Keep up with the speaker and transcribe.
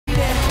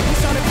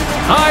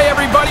Hi,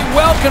 everybody.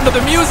 Welcome to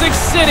the Music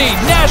City,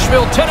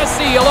 Nashville,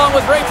 Tennessee. Along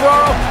with Ray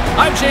Ferraro,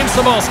 I'm James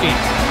Cebulski.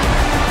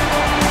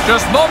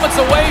 Just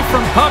moments away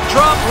from puck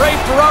drop, Ray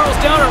Ferraro's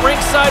down at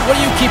ringside. What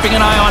are you keeping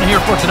an eye on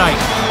here for tonight?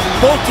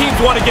 Both teams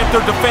want to get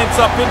their defense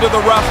up into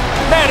the rough.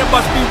 Man, it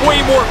must be way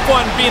more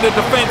fun being a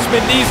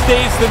defenseman these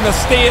days than the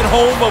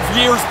stay-at-home of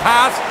years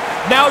past.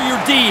 Now your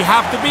D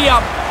have to be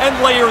up and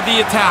layer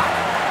the attack.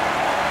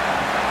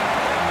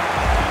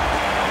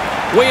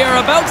 We are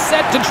about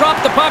set to drop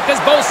the puck as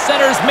both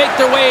centers make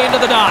their way into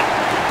the dot.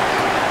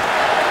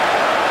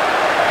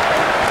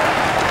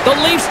 The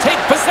Leafs take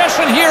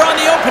possession here on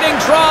the opening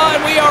draw,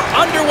 and we are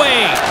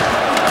underway.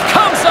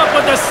 Comes up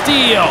with a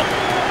steal.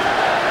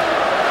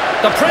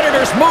 The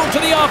Predators move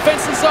to the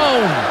offensive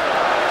zone.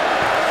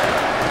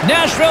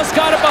 Nashville's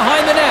got it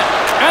behind the net,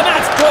 and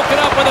that's broken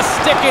up with a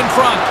stick in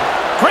front.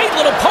 Great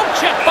little poke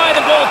check by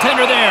the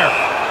goaltender there.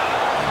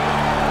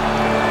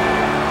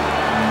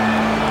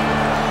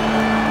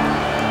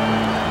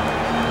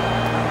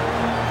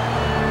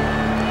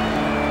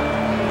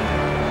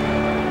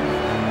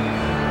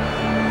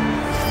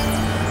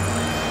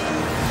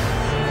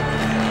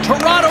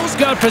 Toronto's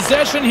got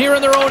possession here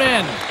in their own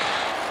end.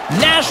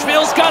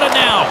 Nashville's got it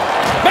now.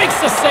 Makes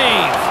the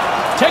save.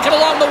 Taken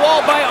along the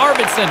wall by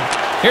Arvidsson.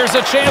 Here's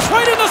a chance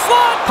right in the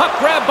slot. Puck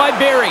grab by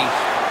Barrie.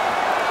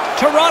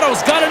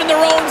 Toronto's got it in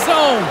their own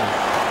zone.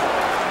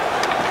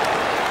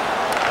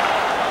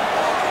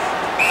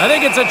 I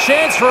think it's a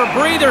chance for a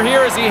breather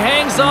here as he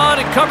hangs on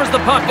and covers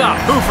the puck up.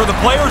 Who, for the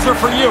players or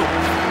for you?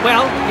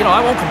 Well, you know, I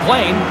won't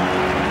complain.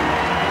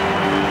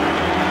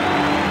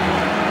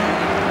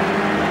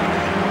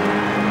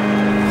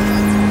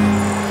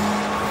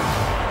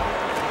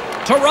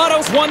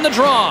 Toronto's won the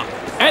draw.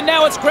 And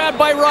now it's grabbed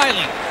by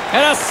Riley.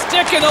 And a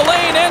stick in the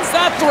lane ends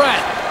that threat.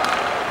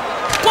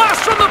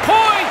 Blast from the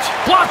point!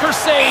 Blocker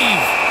save!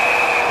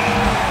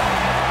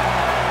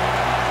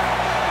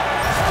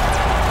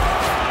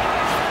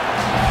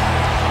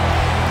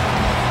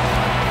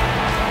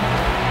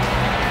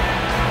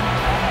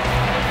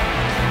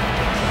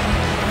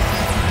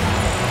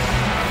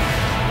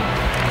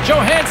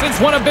 Johansson's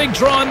won a big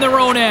draw in their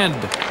own end.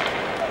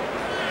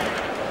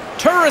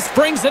 Turris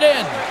brings it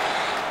in.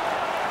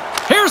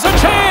 Here's a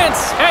chance,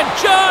 and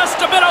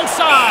just a bit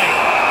outside.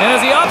 And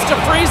as he opts to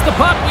freeze the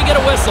puck, we get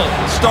a whistle.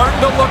 Starting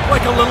to look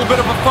like a little bit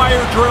of a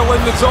fire drill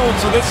in the zone,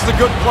 so this is a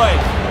good play.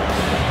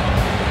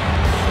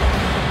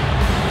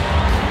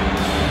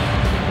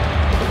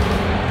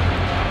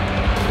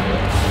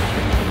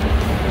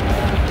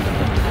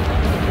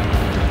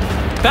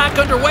 Back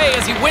underway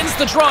as he wins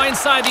the draw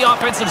inside the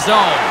offensive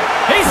zone.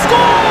 He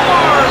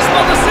scores!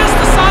 Will this is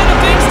the sign of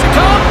things to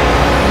come?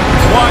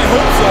 Well, I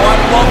hope so. I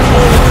love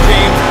goals,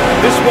 James.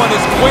 This one is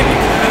quick,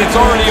 and it's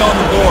already on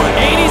the board.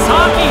 80s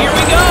hockey, here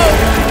we go.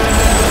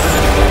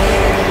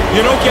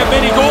 You don't get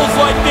many goals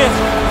like this.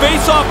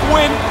 Face-off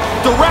win,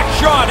 direct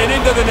shot, and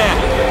into the net.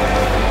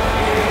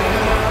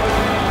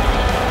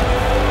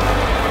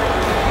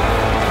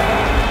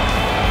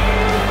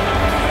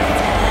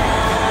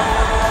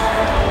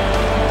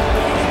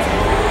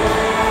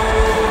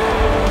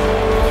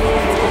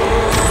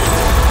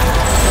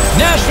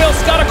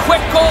 Nashville's got a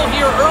quick goal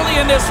here early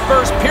in this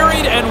first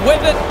period, and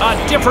with it, a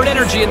different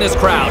energy in this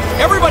crowd.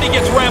 Everybody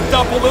gets ramped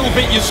up a little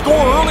bit. You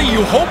score early,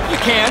 you hope you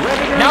can.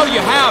 Now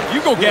you have,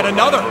 you go get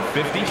another.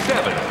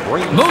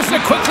 Moves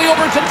it quickly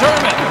over to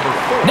Dermott.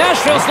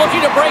 Nashville's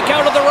looking to break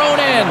out of their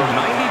own end.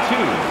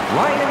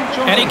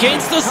 And he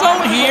gains the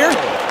zone here.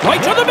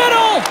 Right to the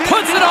middle.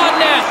 Puts it on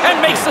net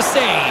and makes the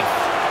save.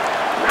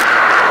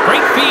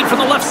 Great feed from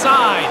the left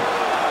side.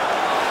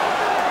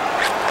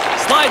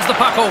 Slides the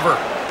puck over.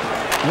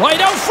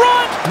 Right out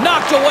front,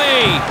 knocked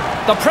away.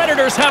 The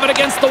Predators have it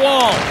against the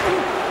wall.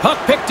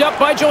 Puck picked up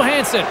by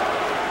Johansson.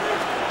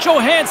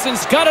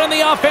 Johansson's got it on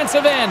the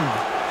offensive end.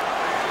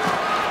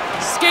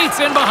 Skates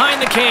in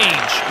behind the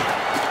cage.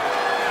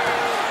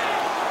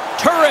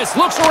 Turris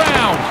looks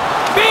around.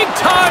 Big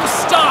time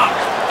stop.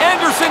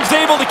 Anderson's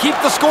able to keep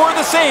the score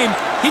the same.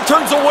 He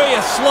turns away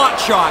a slot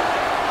shot.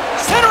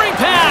 Centering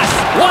pass.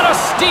 What a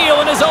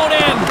steal in his own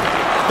end.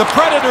 The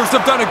Predators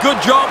have done a good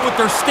job with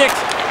their sticks,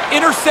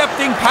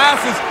 intercepting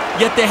passes,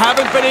 yet they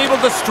haven't been able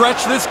to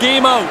stretch this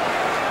game out.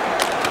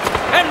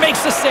 And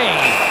makes the save.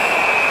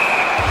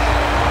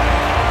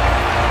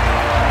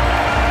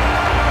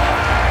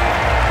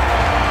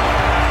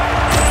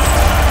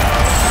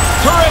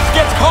 Turris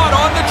gets caught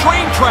on the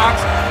train tracks,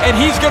 and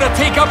he's going to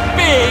take a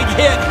big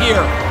hit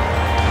here.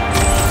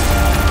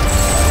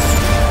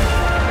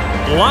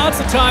 Lots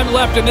of time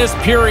left in this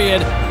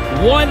period.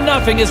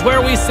 1-0 is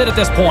where we sit at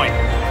this point.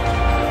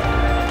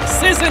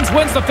 Sissons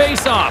wins the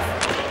faceoff.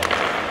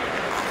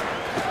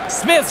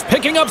 Smith's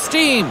picking up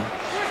steam.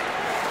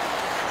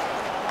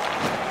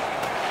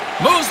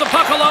 Moves the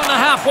puck along the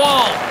half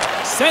wall.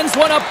 Sends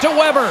one up to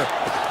Weber.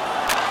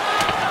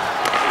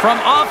 From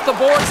off the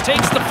boards,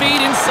 takes the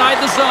feed inside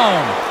the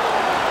zone.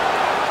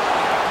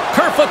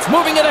 Kerfoot's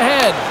moving it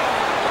ahead.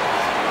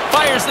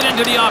 Fires it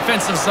into the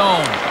offensive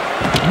zone.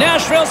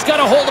 Nashville's got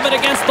a hold of it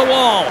against the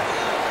wall.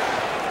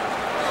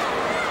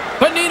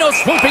 Bonino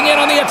swooping in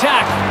on the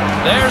attack.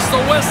 There's the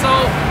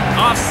whistle.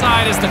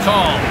 Offside is the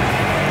call.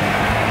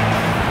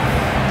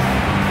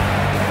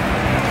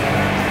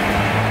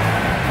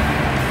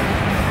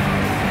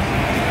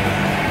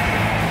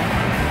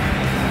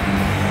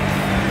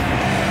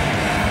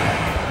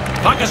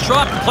 Puck is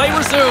dropped, play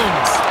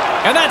resumes.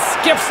 And that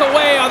skips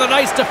away on a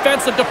nice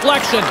defensive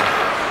deflection.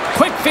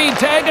 Quick feed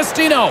to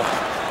Agostino.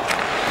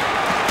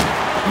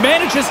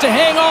 Manages to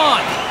hang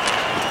on.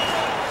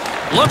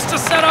 Looks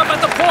to set up at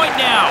the point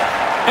now.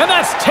 And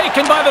that's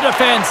taken by the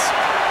defense.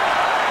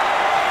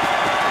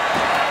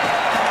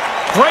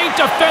 Great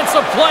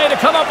defensive play to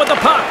come up with the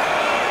puck.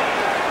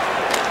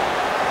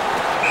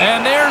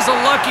 And there's a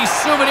lucky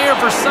souvenir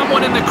for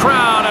someone in the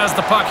crowd as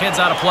the puck heads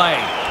out of play.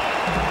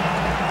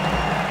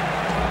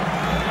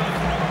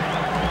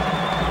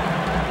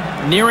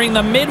 Nearing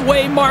the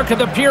midway mark of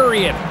the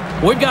period.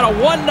 We've got a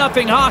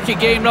 1-0 hockey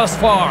game thus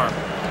far.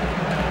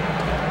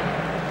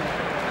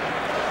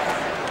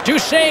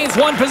 Duchesne's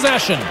won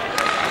possession.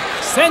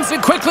 Sends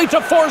it quickly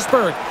to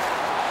Forsberg.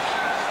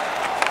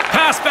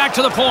 Pass back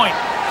to the point.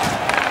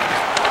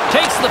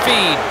 Takes the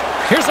feed.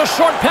 Here's a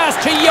short pass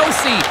to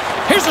Josi.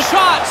 Here's a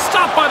shot.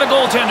 Stopped by the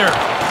goaltender.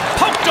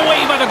 Poked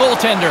away by the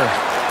goaltender.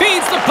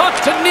 Feeds the puck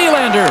to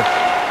Nylander.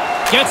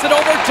 Gets it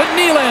over to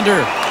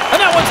Nylander. And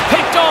that one's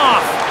picked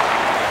off.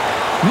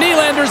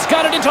 Nylander's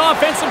got it into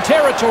offensive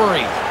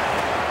territory.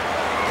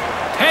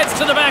 Heads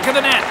to the back of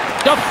the net.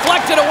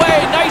 Deflected away.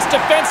 Nice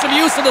defensive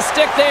use of the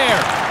stick there.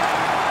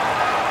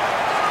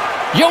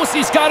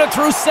 Josi's got it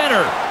through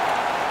center.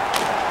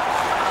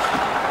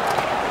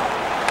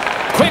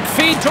 Quick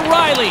feed to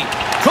Riley.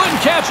 Couldn't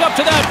catch up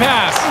to that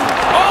pass.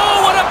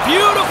 Oh, what a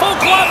beautiful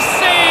glove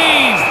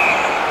save!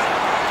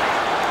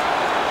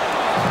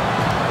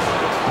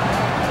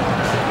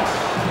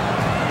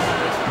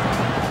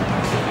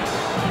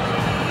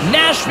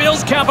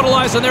 Nashville's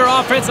capitalized on their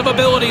offensive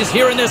abilities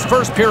here in this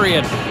first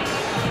period.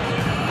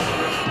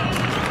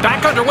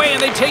 Back underway,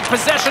 and they take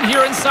possession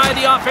here inside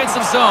the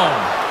offensive zone.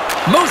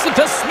 Moves it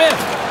to Smith.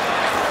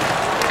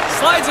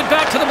 Slides it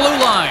back to the blue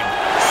line.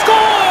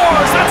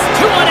 Scores! That's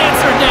 2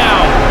 unanswered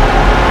now.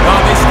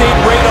 Well, they stayed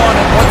right on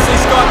it. Once they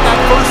got that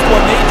first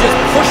one, they just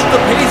pushed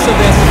the pace of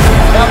this.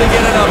 Now they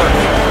get another.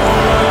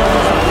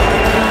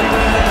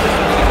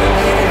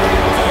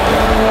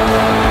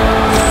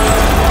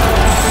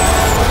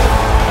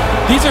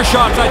 These are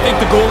shots I think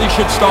the goalie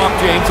should stop,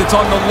 James. It's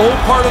on the low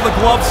part of the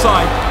glove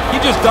side. He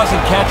just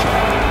doesn't catch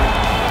it.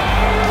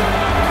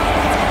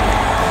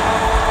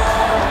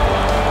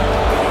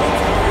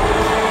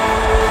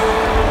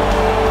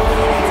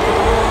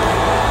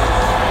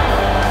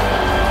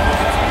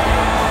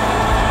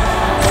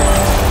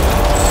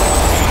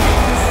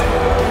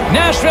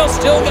 Nashville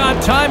still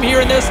got time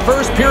here in this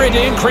first period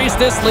to increase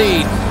this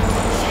lead.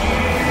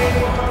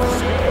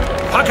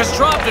 Puck is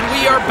dropped, and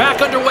we are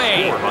back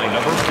underway.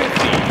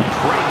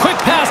 Quick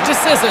pass to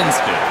Sissons.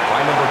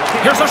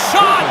 Here's a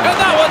shot, and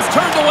that one's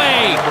turned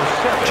away.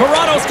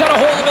 Toronto's got a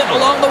hold of it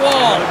along the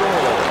wall.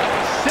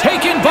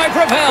 Taken by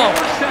Gravel.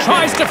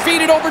 Tries to feed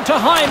it over to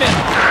Hyman.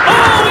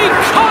 Oh, he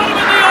caught him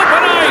in the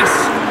open ice.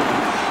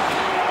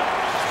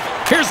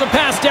 Here's a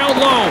pass down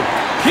low.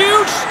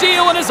 Huge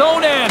steal in his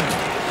own end.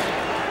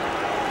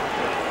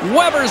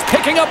 Weber's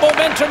picking up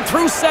momentum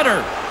through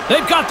center.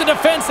 They've got the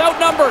defense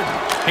outnumbered.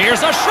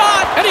 Here's a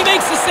shot, and he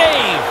makes the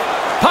save.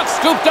 Puck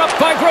scooped up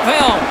by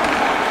Gravel.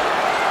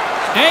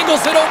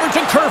 Angles it over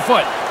to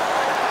Kerfoot.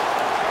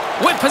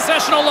 With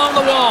possession along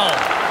the wall.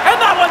 And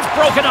that one's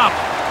broken up.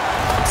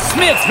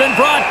 Smith's been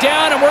brought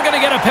down, and we're going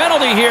to get a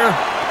penalty here.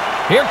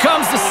 Here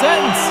comes the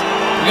sentence.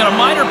 We got a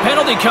minor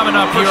penalty coming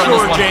up here.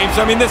 For sure, James.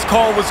 I mean, this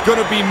call was going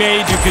to be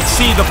made. You could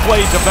see the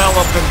play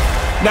develop, and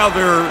now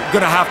they're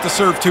going to have to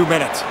serve 2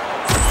 minutes.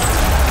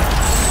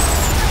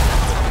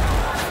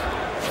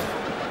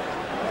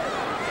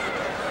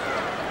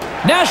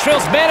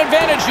 Nashville's man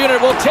advantage unit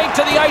will take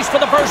to the ice for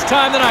the first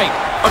time tonight.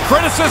 A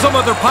criticism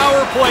of their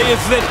power play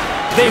is that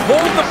they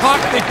hold the puck,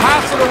 they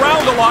pass it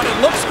around a lot, it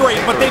looks great,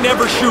 but they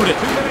never shoot it.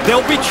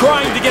 They'll be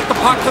trying to get the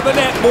puck to the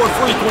net more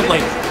frequently.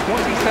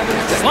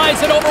 Slides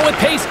it over with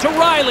pace to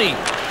Riley.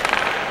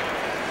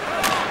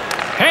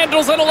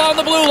 Handles it along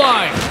the blue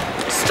line.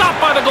 Stopped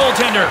by the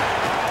goaltender.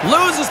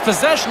 Loses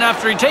possession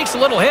after he takes a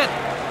little hit.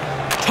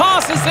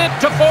 Tosses it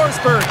to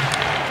Forsberg.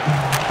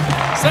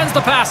 Sends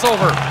the pass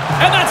over.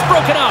 And that's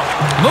broken up.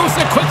 Moves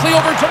it quickly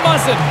over to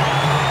Muzzin.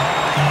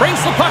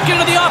 Brings the puck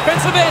into the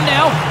offensive end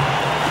now.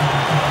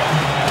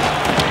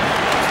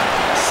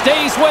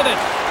 Stays with it.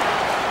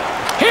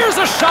 Here's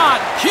a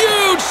shot.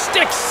 Huge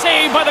stick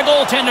save by the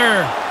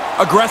goaltender.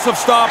 Aggressive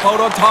stop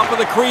out on top of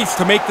the crease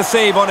to make the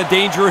save on a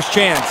dangerous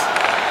chance.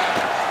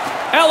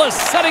 Ellis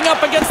setting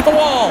up against the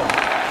wall.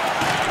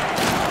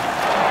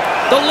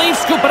 The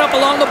Leafs scoop it up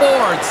along the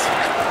boards.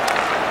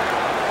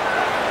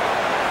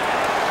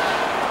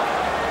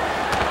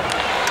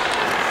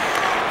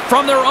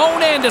 From their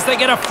own end as they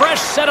get a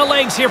fresh set of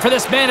legs here for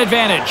this man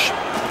advantage.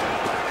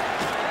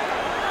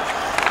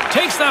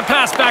 Takes that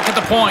pass back at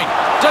the point.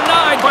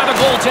 Denied by the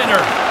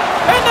goaltender.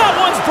 And that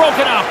one's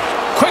broken up.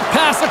 Quick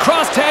pass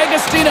across to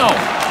Agostino.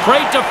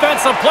 Great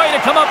defensive play to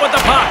come up with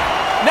the puck.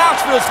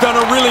 Nashville's done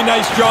a really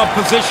nice job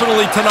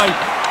positionally tonight.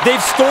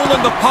 They've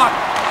stolen the puck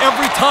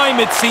every time,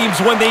 it seems,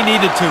 when they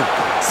needed to.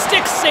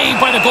 Stick save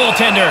by the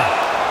goaltender.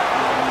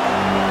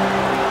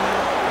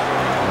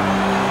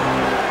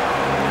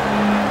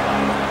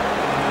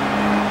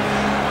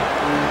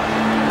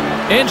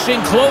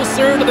 Inching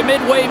closer to the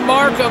midway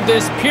mark of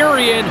this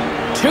period.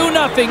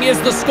 2-0 is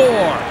the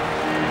score.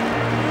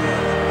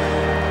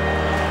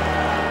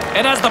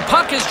 And as the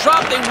puck is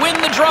dropped, they win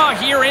the draw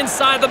here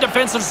inside the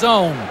defensive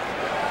zone.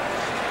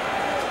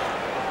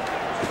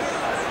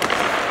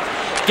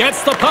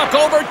 Gets the puck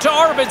over to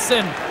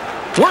Arvidsson.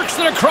 Works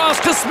it across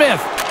to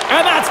Smith.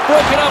 And that's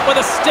broken up with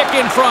a stick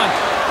in front.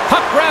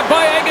 Puck grab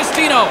by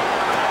Agostino.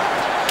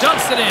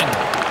 Dumps it in.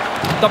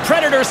 The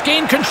Predators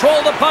gain control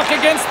of the puck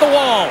against the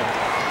wall.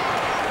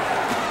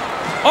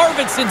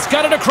 Arvidsson's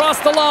got it across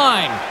the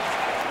line.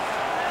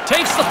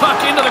 Takes the puck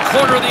into the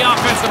corner of the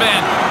offensive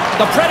end.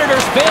 The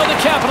Predators fail to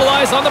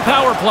capitalize on the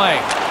power play.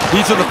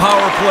 These are the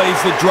power plays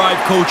that drive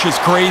coaches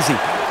crazy.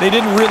 They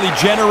didn't really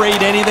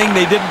generate anything.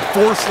 They didn't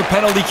force the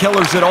penalty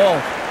killers at all.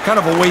 Kind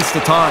of a waste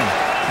of time.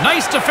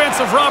 Nice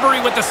defensive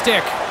robbery with the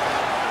stick.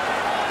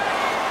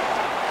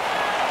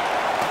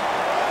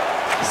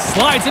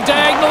 Slides it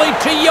diagonally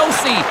to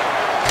Yossi.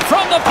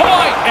 From the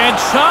point, and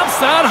chops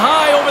that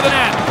high over the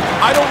net.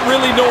 I don't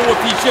really know if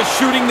he's just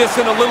shooting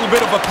this in a little bit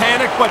of a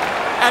panic, but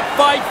at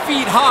 5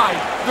 feet high,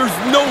 there's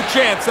no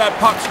chance that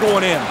puck's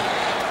going in.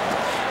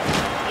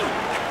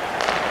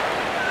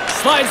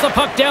 Slides the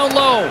puck down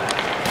low.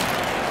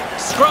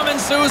 Scrum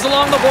ensues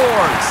along the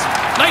boards.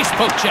 Nice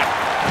poke check.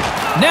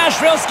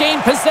 Nashville's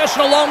gained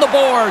possession along the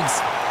boards.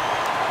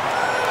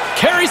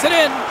 Carries it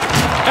in.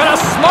 And a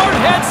smart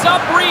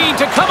heads-up read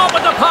to come up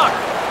with the puck.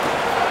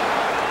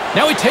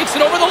 Now he takes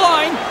it over the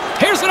line.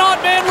 Here's an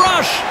odd man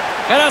rush.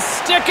 And a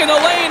stick in the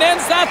lane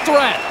ends that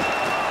threat.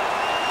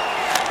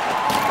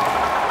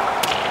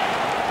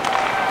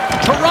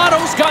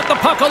 Toronto's got the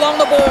puck along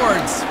the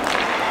boards.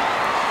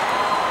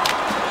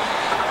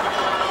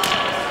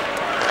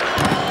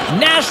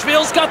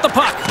 Nashville's got the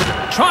puck.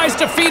 Tries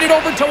to feed it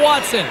over to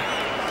Watson.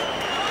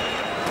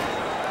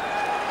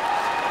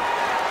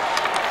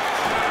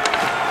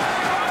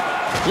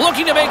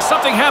 Looking to make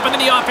something happen in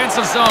the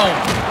offensive zone.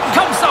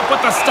 Comes up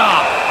with the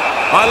stop.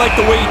 I like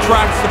the way he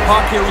tracks the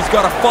puck here. He's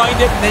got to find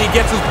it, and then he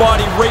gets his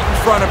body right in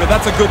front of it.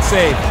 That's a good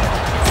save.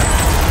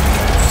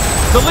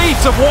 The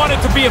Leafs have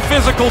wanted to be a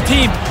physical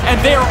team, and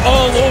they're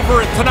all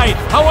over it tonight.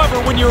 However,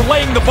 when you're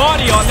laying the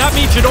body on, that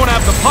means you don't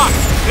have the puck.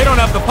 They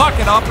don't have the puck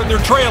enough, and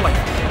they're trailing.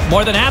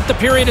 More than half the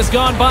period has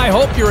gone by.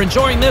 Hope you're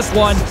enjoying this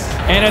one.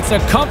 And it's a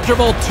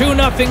comfortable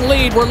 2-0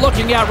 lead we're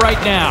looking at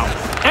right now.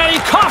 And he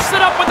coughs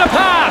it up with the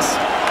pass.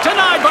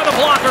 Denied by the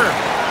blocker.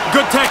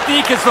 Good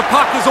technique as the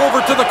puck is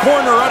over to the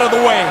corner out of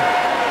the way.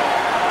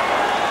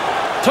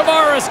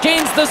 Tavares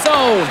gains the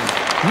zone.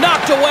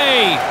 Knocked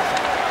away.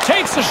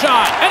 Takes a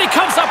shot, and he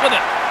comes up with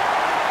it.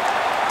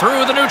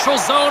 Through the neutral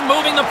zone,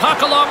 moving the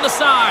puck along the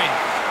side.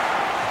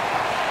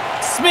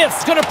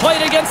 Smith's going to play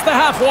it against the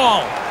half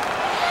wall.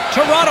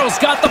 Toronto's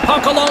got the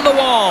puck along the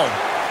wall.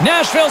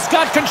 Nashville's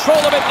got control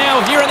of it now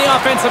here in the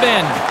offensive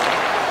end.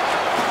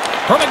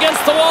 From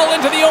against the wall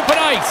into the open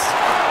ice.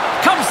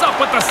 Comes up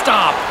with the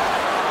stop.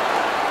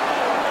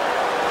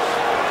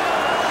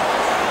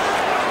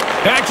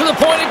 Back to the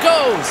point it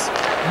goes.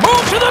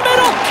 Move to the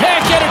middle.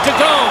 Can't get it to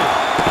go.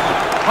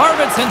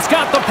 Arvidsson's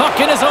got the puck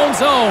in his own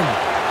zone.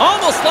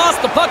 Almost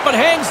lost the puck, but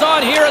hangs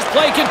on here as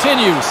play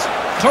continues.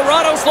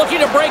 Toronto's looking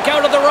to break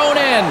out of their own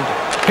end.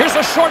 Here's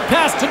a short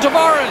pass to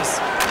Tavares.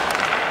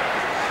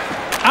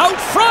 Out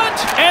front,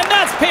 and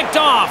that's picked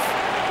off.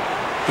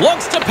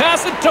 Looks to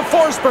pass it to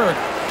Forsberg.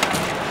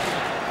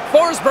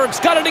 Forsberg's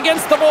got it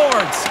against the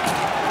boards.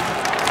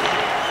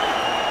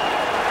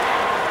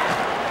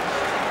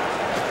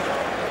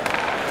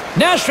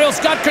 Nashville's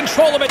got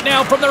control of it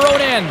now from their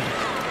own end.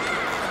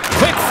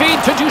 Quick feed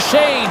to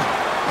Duchesne.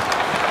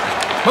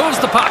 Moves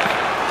the puck.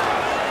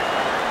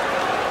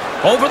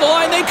 Over the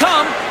line they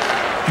come.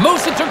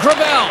 Moves it to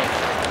Gravel.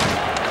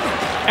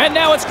 And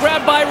now it's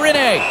grabbed by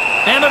Rene.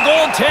 And the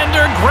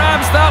goaltender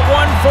grabs that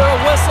one for a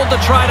whistle to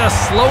try to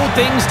slow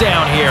things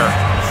down here.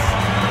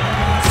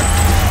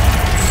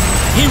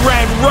 He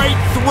ran right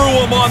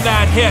through him on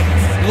that hit.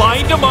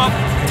 Lined him up,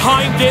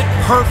 timed it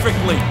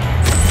perfectly.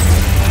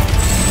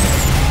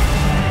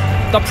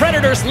 The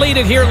Predators lead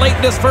it here late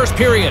in this first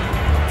period.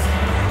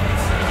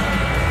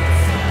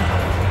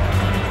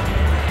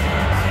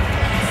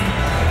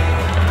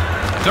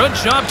 Good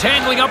job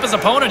tangling up his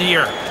opponent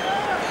here.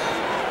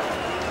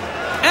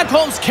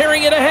 Ekholm's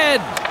carrying it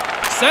ahead.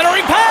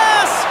 Centering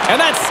pass! And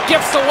that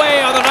skips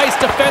away on a nice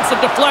defensive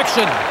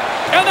deflection.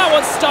 And that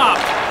one's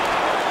stopped.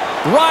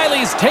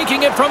 Riley's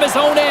taking it from his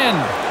own end.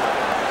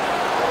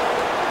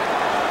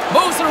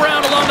 Moves it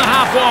around along the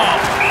half wall.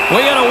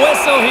 We got a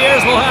whistle here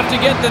as we'll have to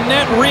get the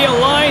net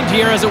realigned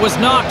here as it was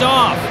knocked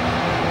off.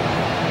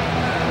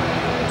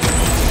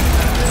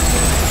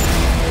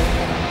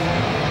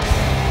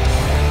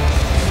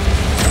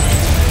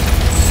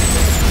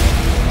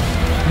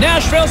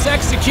 Nashville's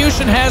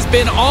execution has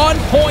been on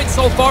point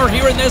so far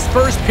here in this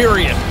first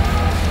period.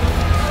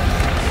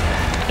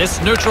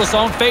 This neutral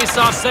zone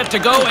faceoff set to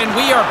go, and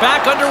we are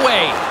back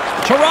underway.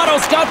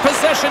 Toronto's got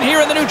possession here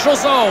in the neutral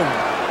zone.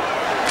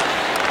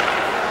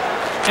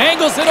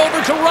 Angles it over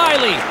to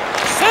Riley.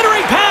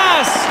 Centering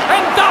pass,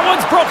 and that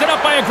one's broken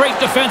up by a great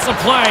defensive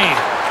play.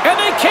 And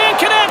they can't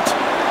connect.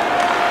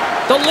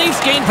 The Leafs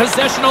gain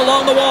possession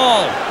along the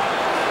wall.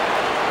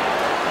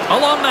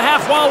 Along the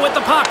half wall with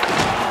the puck.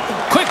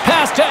 Quick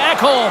pass to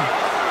Ekholm.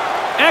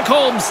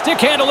 Ekholm stick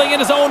handling in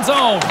his own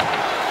zone.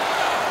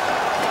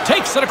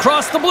 Takes it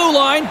across the blue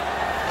line.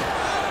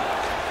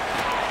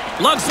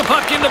 Lugs the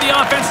puck into the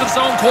offensive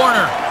zone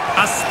corner.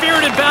 A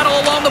spirited battle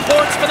along the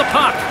boards for the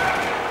puck.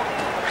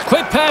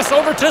 Quick pass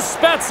over to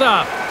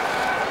Spezza.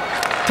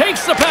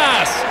 Takes the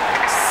pass.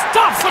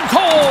 Stops him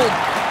cold.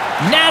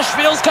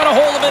 Nashville's got a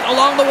hold of it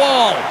along the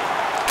wall.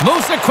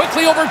 Moves it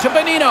quickly over to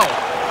Bonino.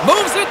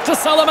 Moves it to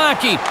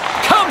Salomaki.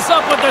 Comes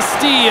up with the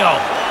steal.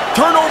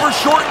 Turnover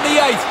short in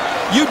the ice.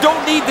 You don't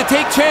need to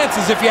take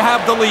chances if you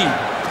have the lead.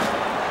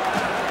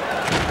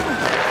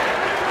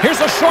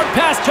 Here's a short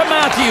pass to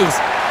Matthews.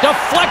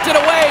 Deflected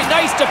away.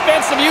 Nice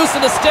defensive use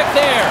of the stick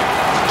there.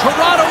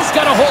 Toronto's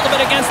got a hold of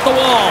it against the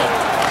wall.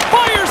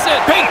 Fires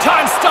it. Big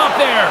time stop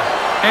there.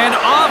 And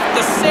off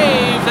the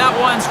save, that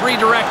one's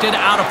redirected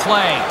out of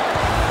play.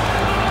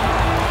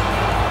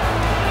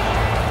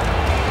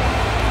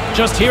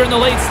 Just here in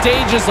the late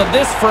stages of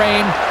this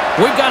frame,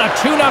 we've got a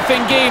 2-0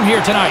 game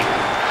here tonight.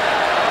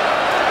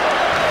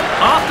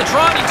 Off the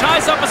trot, he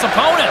ties up his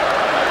opponent.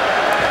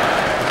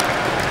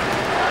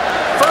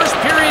 First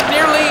period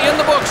nearly in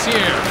the books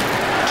here.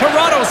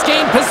 Toronto's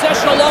gained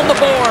possession along the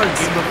boards.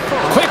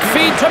 Quick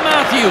feed to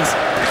Matthews.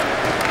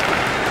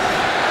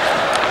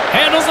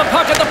 Handles the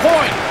puck at the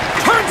point.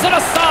 Turns it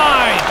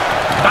aside.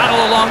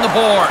 Battle along the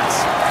boards.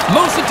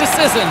 Moves it to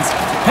Sissons.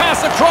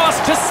 Pass across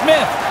to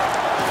Smith.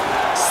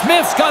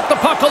 Smith's got the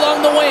puck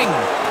along the wing.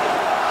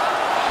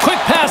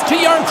 Quick pass to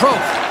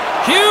Yarncroke.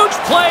 Huge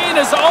play in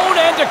his own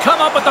end to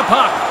come up with the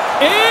puck.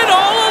 In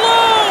all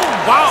alone.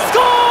 Wow.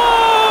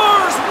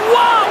 Scores!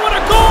 Wow, what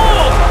a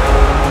goal!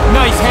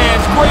 Nice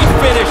hands, great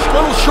finish.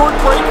 Little short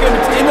break and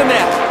it's in the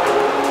net.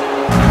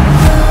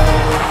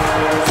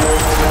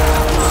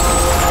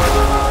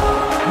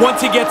 Once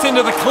he gets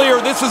into the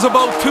clear, this is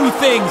about two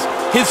things.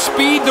 His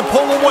speed to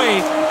pull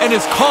away and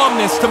his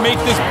calmness to make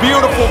this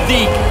beautiful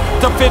deke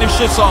to finish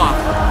this off.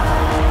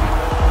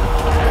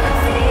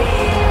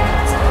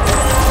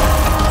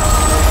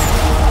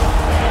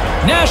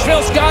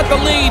 Nashville's got the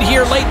lead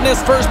here late in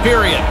this first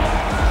period.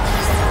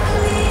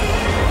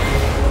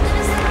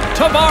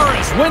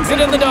 Tavares wins it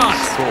in the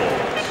dots.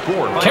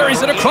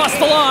 Carries it across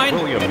the line.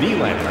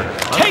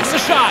 Takes a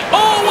shot.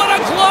 Oh, what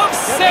a glove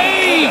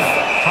save!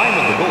 Time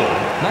of the goal,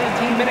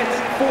 19 minutes,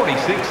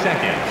 46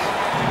 seconds.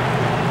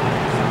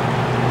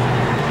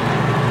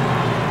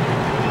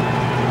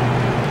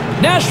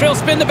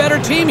 Nashville's been the better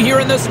team here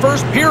in this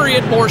first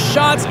period. More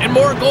shots and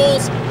more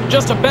goals.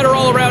 Just a better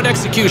all-around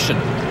execution.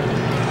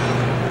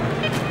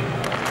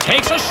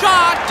 Takes a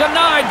shot,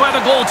 denied by the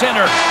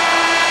goaltender.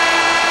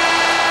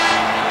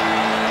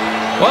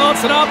 Well,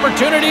 it's an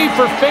opportunity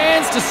for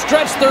fans to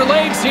stretch their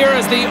legs here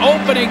as the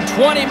opening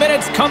 20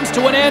 minutes comes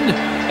to an end,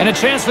 and a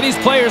chance for these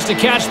players to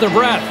catch their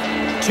breath.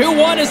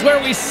 2-1 is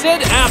where we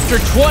sit after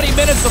 20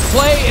 minutes of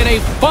play, in a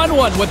fun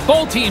one with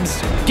both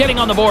teams getting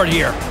on the board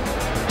here.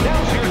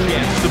 Now's your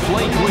chance to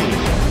play clean.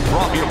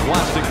 Drop your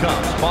plastic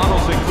cups,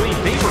 bottles, and clean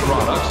paper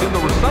products in the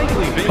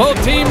recycling bin.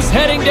 Both teams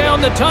heading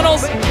down the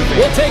tunnels.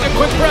 We'll take a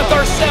quick breath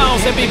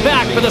ourselves and be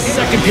back for the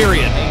second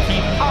period. And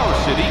keep our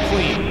city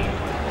clean.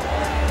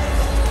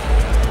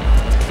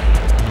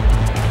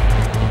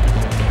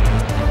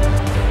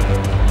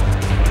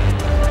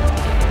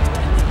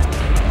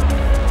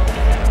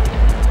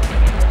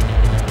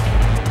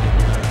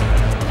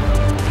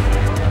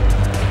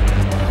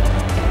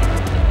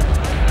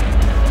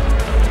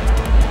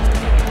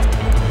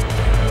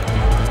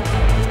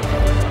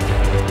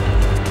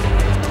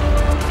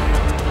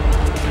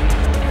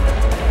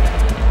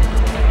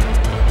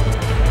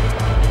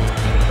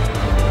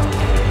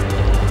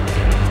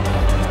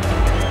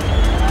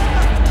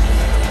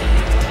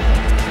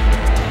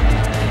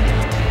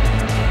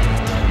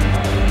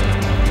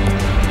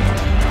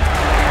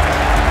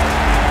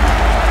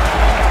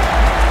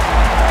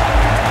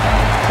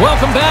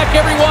 Welcome back,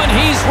 everyone.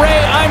 He's Ray.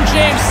 I'm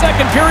James.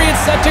 Second period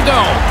set to go.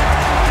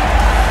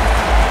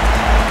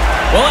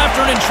 Well,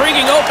 after an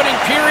intriguing opening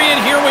period,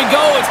 here we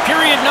go. It's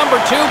period number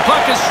 2.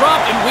 Puck is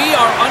dropped, and we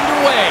are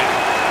underway.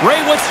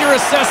 Ray, what's your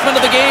assessment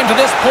of the game to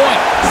this point?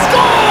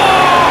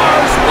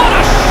 Scores! What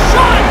a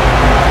shot!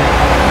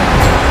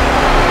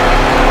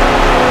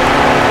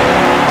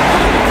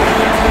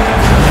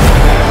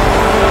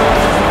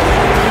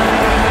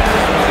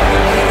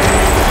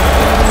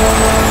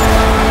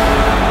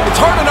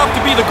 Hard enough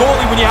to be the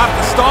goalie when you have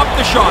to stop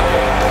the shot.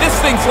 This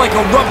thing's like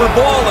a rubber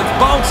ball that's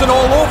bouncing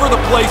all over the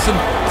place and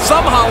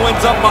somehow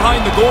ends up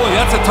behind the goalie.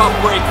 That's a tough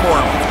break for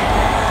him.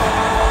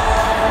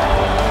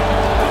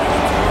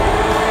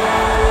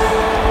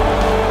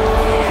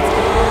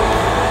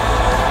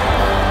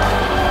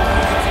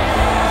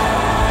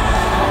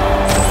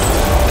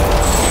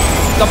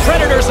 The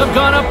Predators have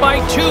gone up by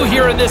 2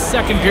 here in this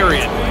second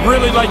period.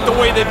 Really like the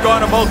way they've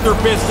gone about their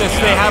business.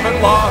 They haven't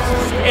lost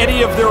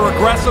any of their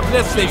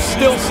aggressiveness. They've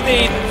still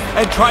stayed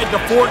and tried to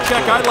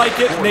forecheck. I like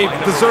it, and they've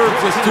deserved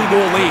this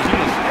 2-goal lead.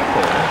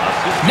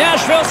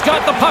 Nashville's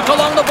got the puck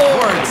along the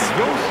boards.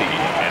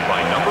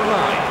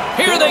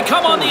 Here they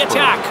come on the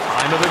attack.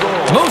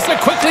 Moves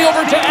it quickly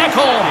over to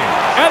Ekholm.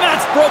 And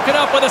that's broken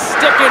up with a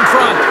stick in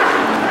front.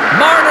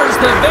 Marner's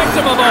the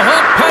victim of a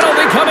hook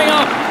penalty coming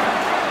up.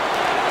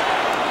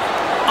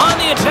 On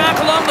the attack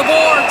along the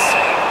boards.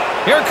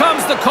 Here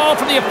comes the call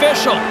from the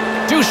official.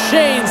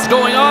 Duchesne's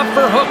going off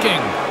for hooking.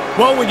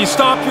 Well, when you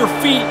stomp your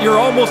feet, you're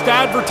almost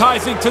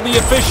advertising to the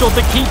official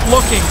to keep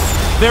looking.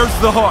 There's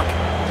the hook.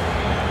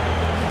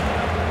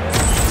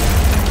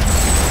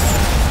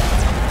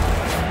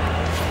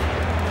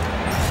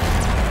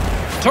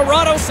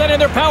 Toronto sending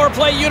their power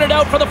play unit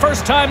out for the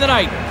first time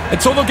tonight.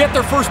 And so they'll get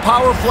their first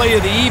power play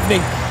of the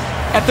evening.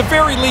 At the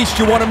very least,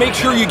 you want to make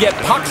sure you get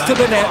pucks to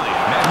the net,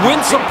 win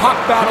some puck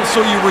battles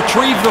so you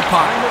retrieve the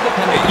puck.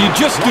 You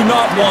just do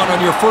not want on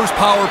your first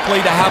power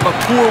play to have a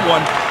poor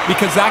one,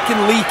 because that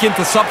can leak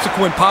into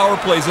subsequent power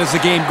plays as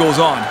the game goes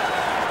on.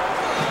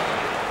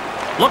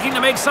 Looking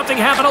to make something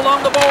happen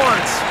along the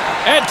boards.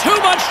 And too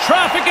much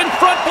traffic in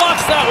front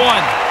blocks that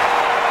one.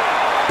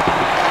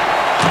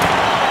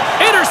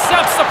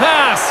 Intercepts the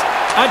pass.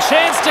 A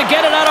chance to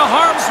get it out of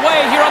harm's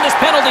way here on this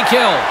penalty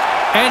kill.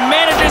 And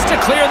manages to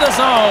clear the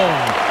zone.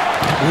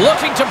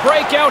 Looking to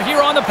break out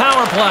here on the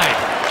power play.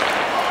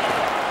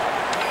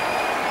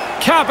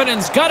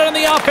 Kapanen's got it on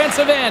the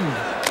offensive end.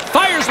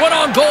 Fires one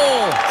on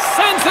goal.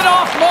 Sends it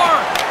off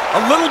mark.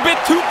 A little bit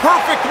too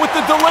perfect with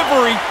the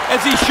delivery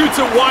as he shoots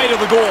it wide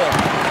of the goal.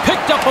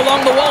 Picked up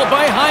along the wall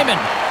by Hyman.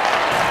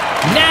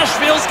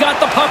 Nashville's got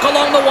the puck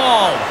along the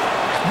wall.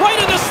 Right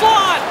in the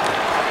slot.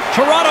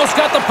 Toronto's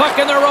got the puck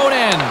in their own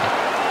end.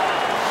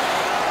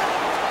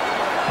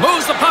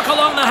 Moves the puck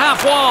along the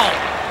half wall.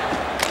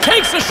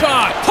 Takes a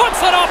shot. Puts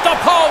it off the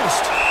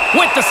post.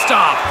 With the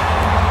stop.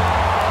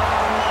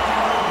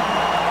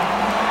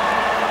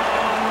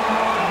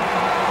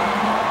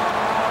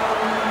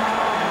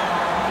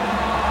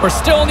 We're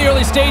still in the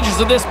early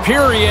stages of this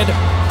period.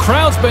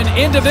 Crowd's been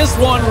into this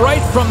one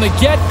right from the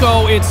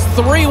get-go. It's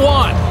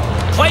 3-1.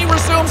 Play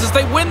resumes as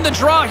they win the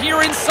draw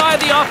here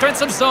inside the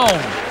offensive zone.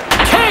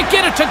 Can't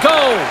get it to go.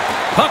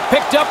 Puck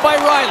picked up by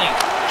Riley.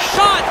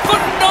 Shot.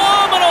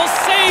 Phenomenal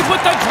save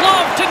with the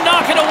glove to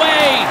knock it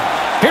away.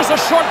 Here's a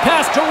short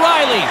pass to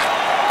Riley.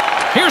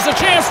 Here's a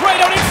chance right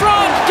out in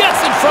front.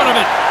 Gets in front of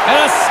it. And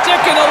a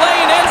stick in the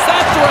lane ends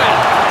that threat.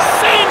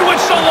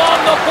 Sandwiched along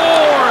the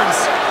boards.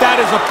 That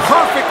is a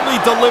perfectly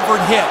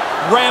delivered hit.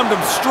 Rammed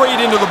him straight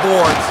into the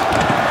boards.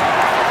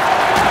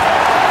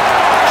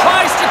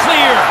 Tries to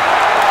clear.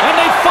 And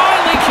they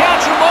finally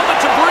catch a moment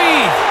to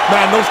breathe.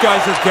 Man, those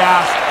guys are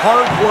gassed.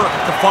 Hard work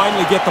to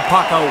finally get the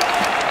puck out.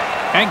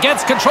 And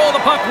gets control of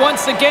the puck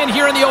once again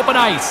here in the open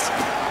ice.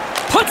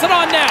 Puts it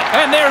on net,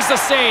 and there's the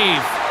save.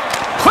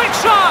 Quick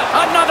shot!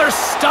 Another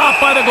stop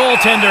by the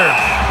goaltender.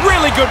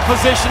 Really good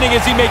positioning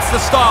as he makes the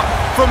stop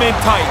from in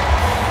tight.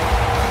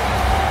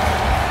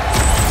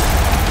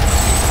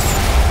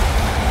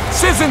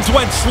 Sissons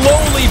went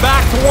slowly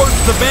back towards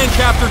the bench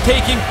after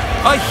taking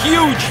a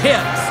huge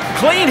hit.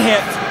 Clean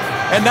hit,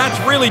 and that's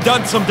really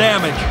done some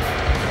damage.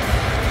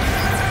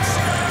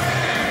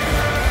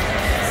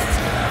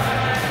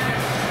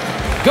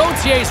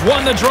 Gautier's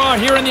won the draw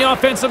here in the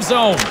offensive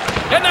zone.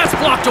 And that's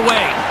blocked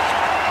away.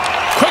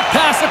 Quick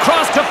pass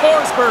across to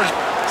Forsberg.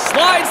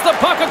 Slides the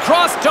puck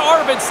across to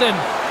Arvidsson.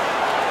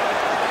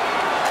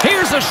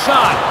 Here's a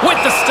shot with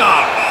the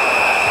stop.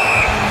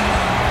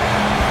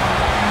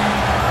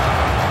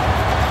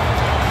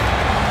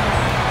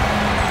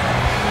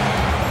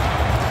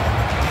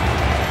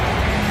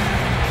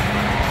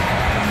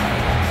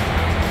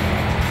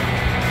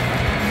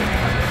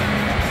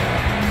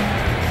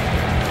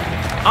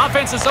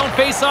 Offensive zone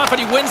face-off, and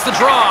he wins the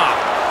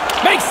draw.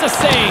 Makes the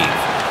save.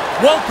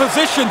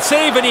 Well-positioned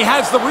save, and he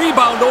has the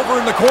rebound over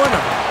in the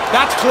corner.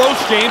 That's close,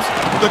 James.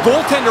 The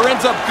goaltender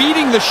ends up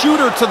beating the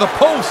shooter to the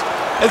post.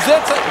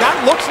 That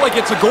looks like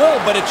it's a goal,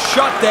 but it's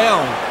shut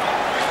down.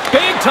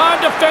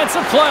 Big-time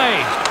defensive play.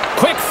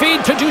 Quick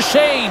feed to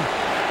Duchesne.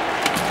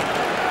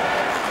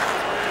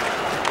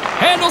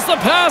 Handles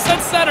the pass at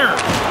center.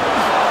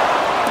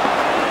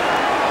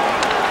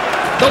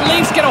 The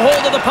Leafs get a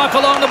hold of the puck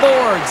along the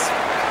boards.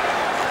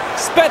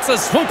 Spezza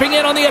swooping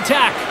in on the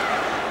attack.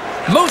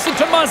 Moves it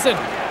to Muzzin.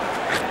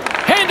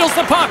 Handles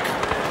the puck.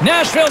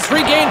 Nashville's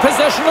regained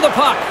possession of the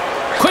puck.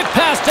 Quick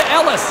pass to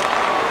Ellis.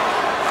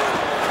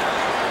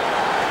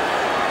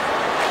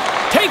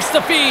 Takes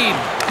the feed.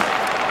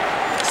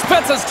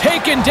 Spezza's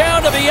taken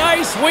down to the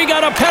ice. We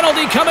got a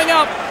penalty coming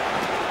up.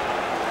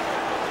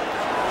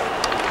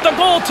 The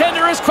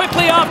goaltender is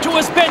quickly off to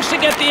his bench to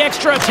get the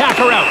extra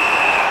attacker out.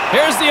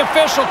 Here's the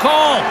official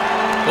call.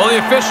 Well,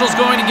 the official's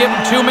going to give him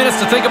 2 minutes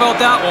to think about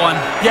that one.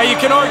 Yeah, you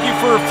can argue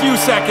for a few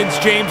seconds,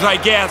 James, I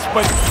guess,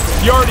 but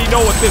you already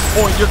know at this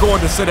point you're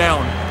going to sit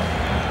down.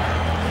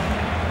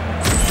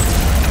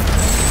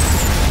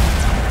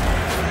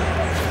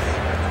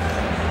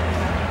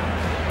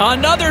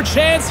 Another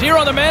chance here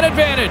on the man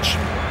advantage.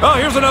 Oh,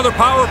 here's another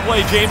power play,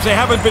 James. They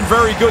haven't been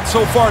very good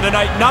so far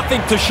tonight.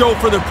 Nothing to show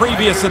for their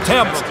previous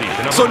attempts.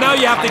 So now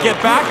you have to get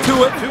back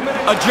to it,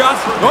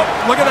 adjust. Oh,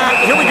 look at that.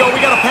 Here we go. We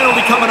got a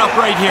penalty coming up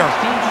right here.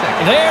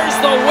 There's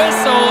the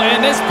whistle, and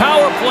this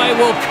power play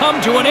will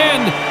come to an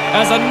end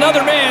as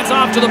another man's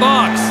off to the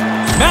box.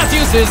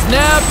 Matthews is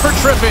nabbed for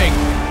tripping.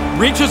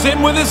 Reaches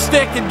in with his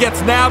stick and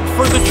gets nabbed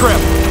for the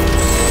trip.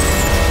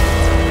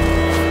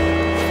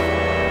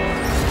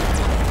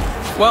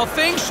 Well,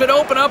 things should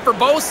open up for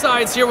both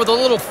sides here with a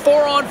little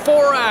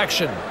 4-on-4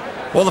 action.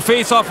 Well, the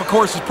face-off, of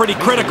course, is pretty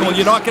critical.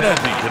 You're not going to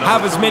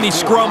have as many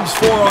scrums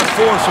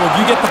 4-on-4, so if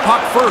you get the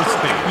puck first,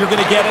 you're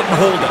going to get it and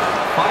hold it.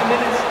 5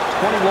 minutes,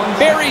 21 seconds.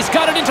 Barry's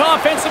got it into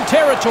offensive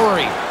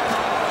territory.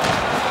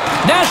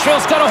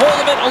 Nashville's got a hold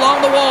of it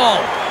along the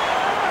wall.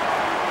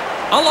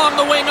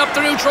 Along the wing up the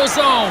neutral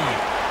zone.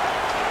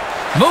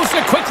 Moves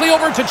it quickly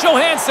over to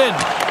Johansson.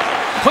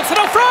 Puts it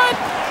up front.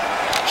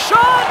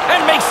 Shot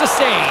and makes the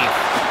save.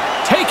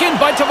 Taken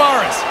by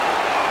Tavares.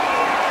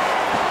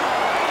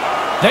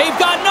 They've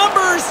got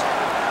numbers.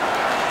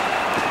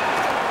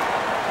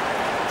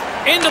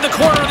 Into the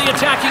corner of the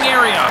attacking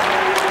area.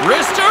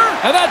 Wrister,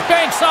 and that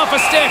banks off a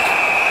stick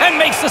and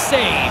makes the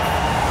save.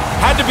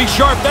 Had to be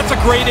sharp. That's a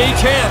grade A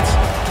chance.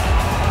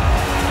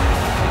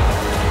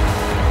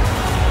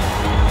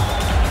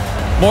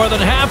 More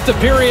than half the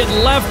period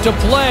left to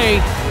play.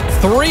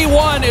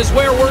 3-1 is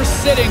where we're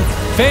sitting.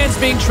 Fans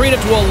being treated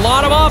to a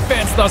lot of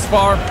offense thus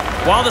far.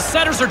 While the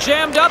centers are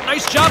jammed up,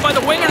 nice job by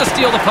the winger to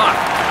steal the puck.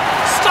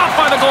 Stopped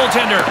by the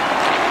goaltender.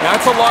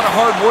 That's a lot of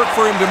hard work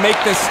for him to make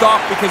this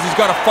stop because he's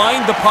got to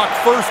find the puck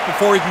first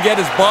before he can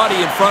get his body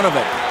in front of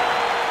it.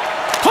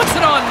 Puts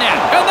it on net,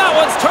 and that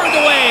one's turned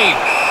away.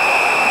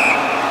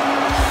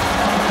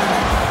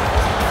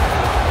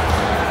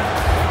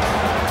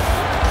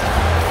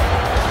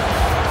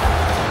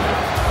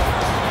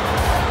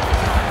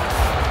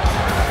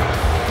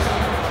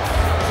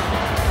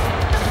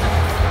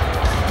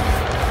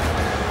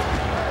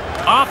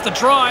 Off the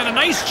draw, and a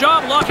nice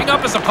job locking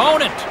up his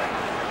opponent.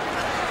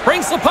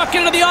 Brings the puck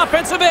into the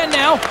offensive end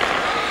now.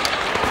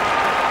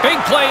 Big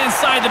play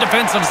inside the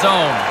defensive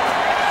zone.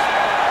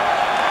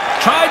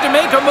 Tried to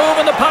make a move,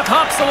 and the puck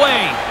hops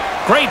away.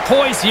 Great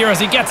poise here as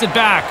he gets it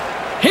back.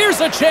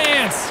 Here's a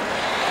chance.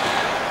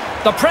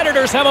 The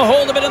Predators have a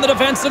hold of it in the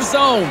defensive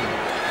zone.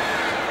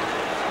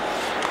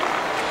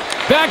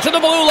 Back to the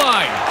blue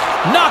line.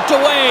 Knocked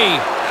away.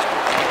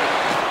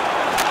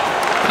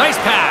 Nice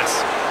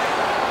pass.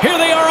 Here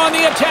they are on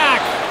the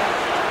attack.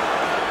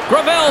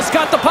 Gravel's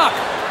got the puck.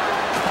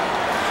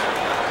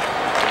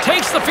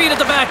 Takes the feed at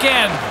the back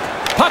end.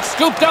 Puck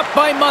scooped up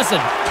by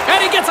Muzzin. And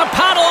he gets a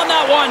paddle on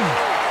that one.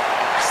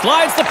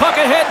 Slides the puck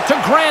ahead to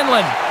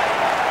Granlund.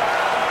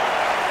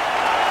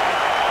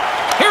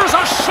 Here's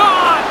a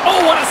shot.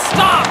 Oh, what a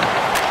stop.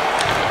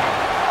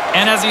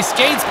 And as he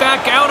skates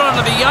back out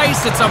onto the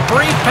ice, it's a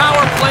brief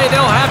power play.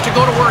 They'll have to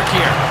go to work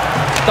here.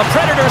 The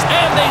Predators,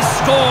 and they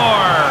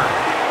score.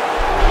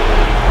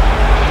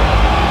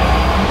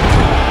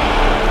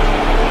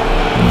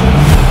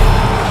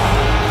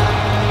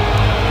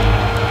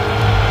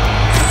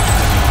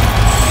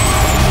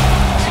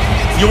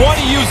 You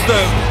want to use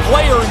the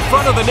player in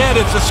front of the net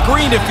as a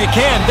screen if you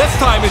can. This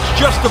time it's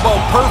just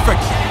about perfect.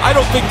 I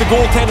don't think the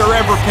goaltender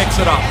ever picks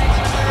it up.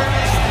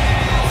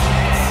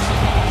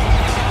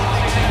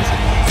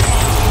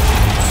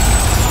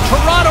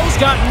 Toronto's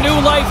got new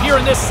life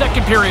here in this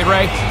second period,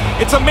 Ray.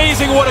 It's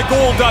amazing what a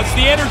goal does.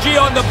 The energy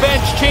on the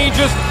bench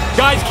changes.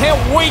 Guys can't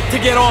wait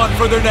to get on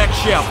for their next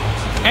shift.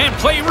 And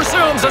play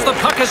resumes as the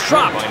puck is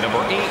dropped.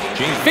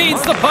 Feeds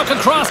the puck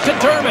across to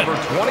Dermott.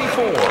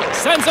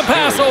 Sends a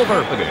pass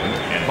over.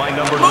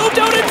 Moved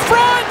out in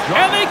front,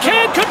 and they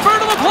can't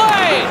convert on the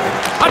play.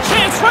 A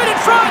chance right in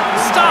front.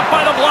 Stopped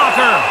by the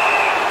blocker.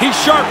 He's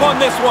sharp on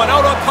this one.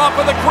 Out on top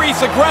of the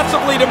crease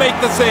aggressively to make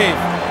the save.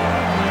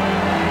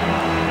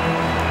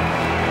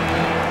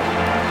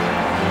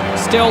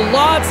 Still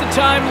lots of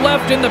time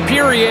left in the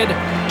period.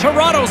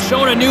 Toronto's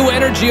shown a new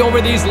energy over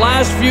these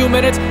last few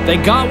minutes.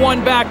 They got one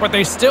back, but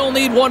they still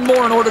need one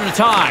more in order to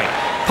tie.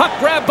 Puck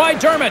grab by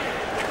Dermott.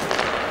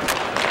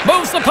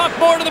 Moves the puck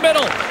more to the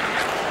middle.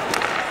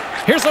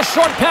 Here's a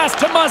short pass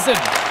to Muzzin.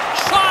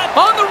 Shot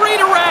on the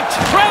redirect.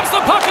 Grabs the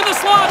puck in the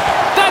slot.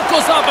 That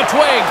goes off a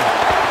twig.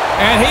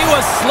 And he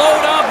was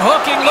slowed up.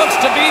 Hooking looks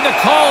to be the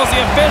call as the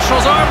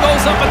official's arm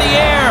goes up in the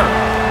air.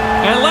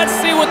 And let's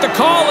see what the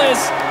call is.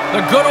 The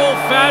good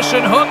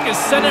old-fashioned hook is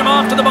sending him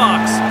off to the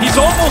box. He's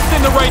almost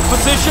in the right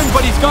position,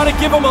 but he's got to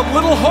give him a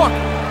little hook.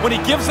 When he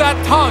gives that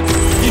tug,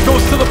 he goes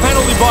to the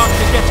penalty box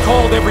and gets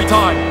called every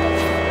time.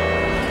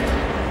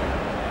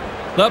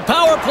 The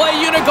power play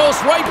unit goes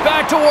right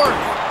back to work.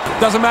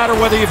 Doesn't matter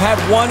whether you've had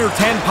 1 or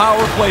 10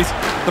 power plays.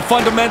 The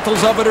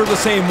fundamentals of it are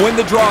the same. Win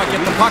the draw,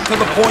 get the puck to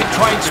the point,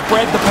 try and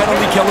spread the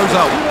penalty killers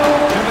out.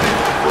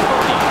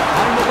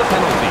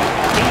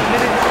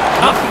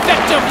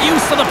 Effective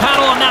use of the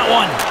paddle on that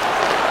one.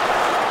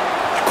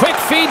 Quick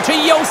feed to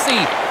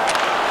Yossi.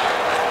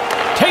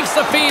 Takes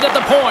the feed at the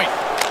point.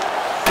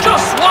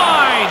 Just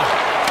wide.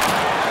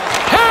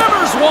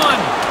 Here's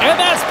one, and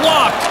that's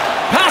blocked.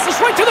 Passes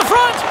right to the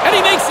front, and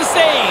he makes the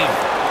save.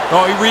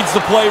 Oh, he reads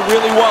the play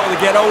really well to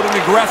get out and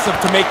aggressive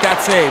to make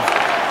that save.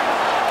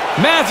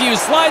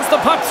 Matthews slides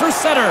the puck through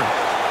center.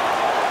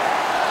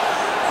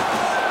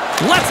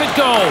 Lets it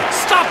go.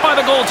 Stopped by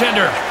the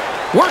goaltender.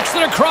 Works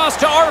it across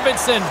to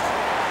Arvidsson.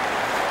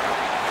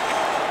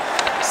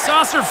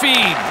 Saucer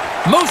feed.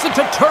 Moves it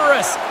to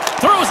Turris.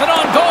 Throws it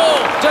on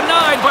goal.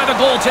 Denied by the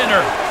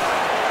goaltender.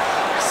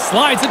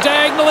 Slides it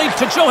diagonally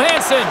to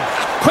Johansson.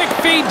 Quick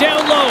feed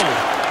down low.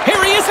 Here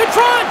he is in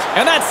front.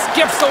 And that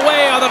skips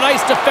away on a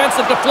nice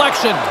defensive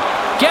deflection.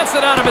 Gets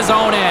it out of his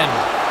own end.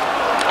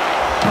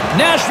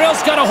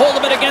 Nashville's got a hold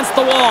of it against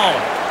the wall.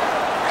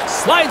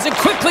 Slides it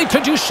quickly to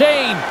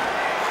Duchesne.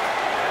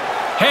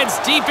 Heads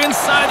deep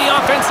inside the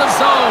offensive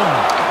zone.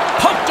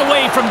 Poked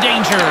away from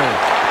danger.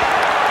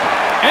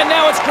 And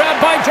now it's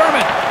grabbed by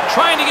Dermott.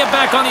 Trying to get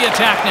back on the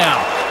attack now.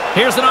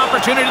 Here's an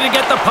opportunity to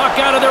get the puck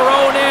out of their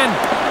own end.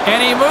 And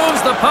he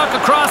moves the puck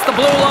across the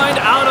blue line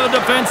out of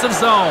the defensive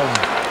zone.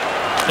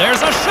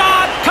 There's a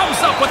shot. Comes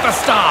up with the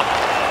stop.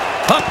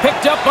 Puck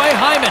picked up by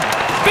Hyman.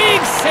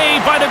 Big save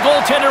by the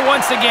goaltender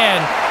once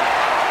again.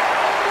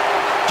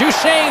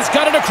 Duchesne's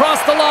got it across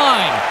the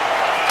line.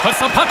 Puts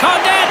the puck on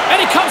net,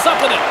 and he comes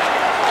up with it.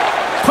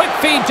 Quick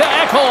feed to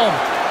Ekholm.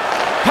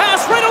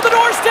 Pass right on the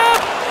doorstep.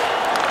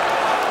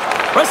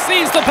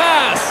 Receives the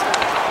pass.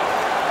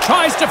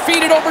 Tries to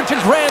feed it over to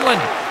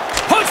Granlund.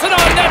 Puts it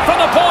on net from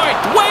the point.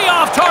 Way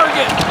off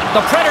target.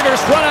 The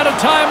Predators run out of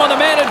time on the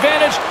man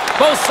advantage.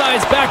 Both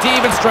sides back to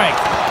even strength.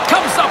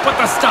 Comes up with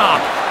the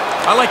stop.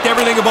 I liked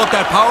everything about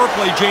that power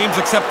play, James,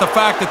 except the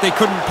fact that they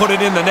couldn't put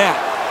it in the net.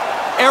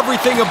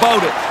 Everything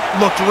about it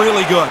looked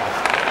really good.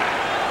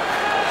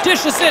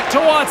 Dishes it to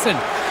Watson.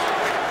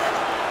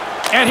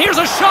 And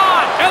here's a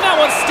shot. And that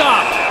one's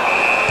stopped.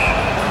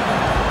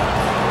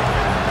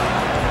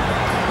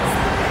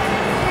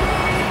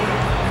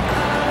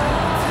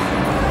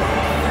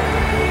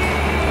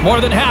 More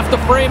than half the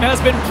frame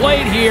has been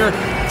played here.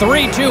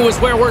 3-2 is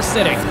where we're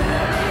sitting.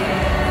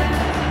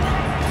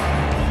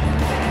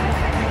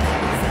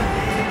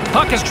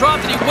 Puck is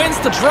dropped and he wins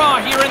the draw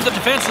here in the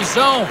defensive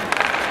zone.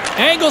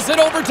 Angles it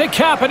over to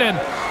Kapanen.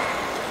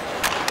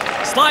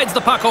 Slides the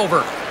puck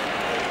over.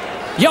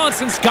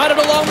 Jansson's got it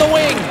along the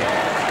wing.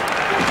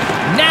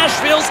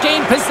 Nashville's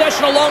gained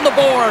possession along the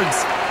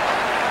boards.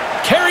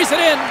 Carries it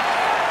in.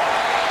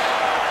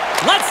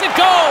 Lets it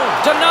go.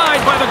 Denied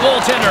by the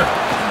goaltender.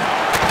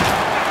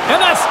 And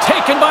that's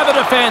taken by the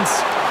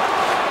defense.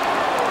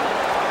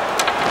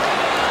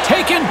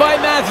 Taken by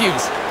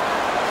Matthews.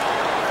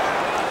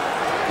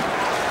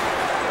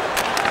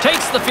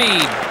 Takes the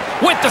feed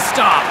with the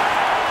stop.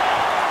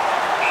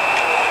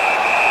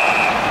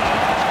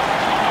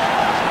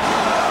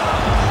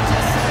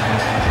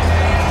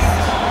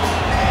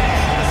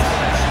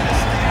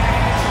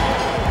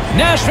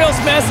 Nashville's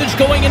message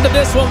going into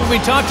this one when we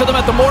talked to them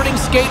at the morning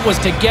skate was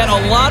to get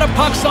a lot of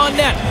pucks on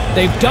net.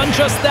 They've done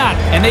just that,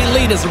 and they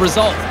lead as a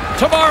result.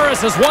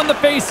 Tavares has won the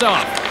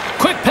faceoff.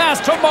 Quick pass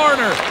to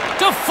Marner.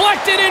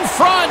 Deflected in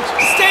front.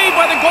 Stayed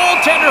by the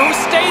goaltender who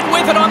stayed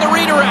with it on the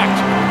redirect.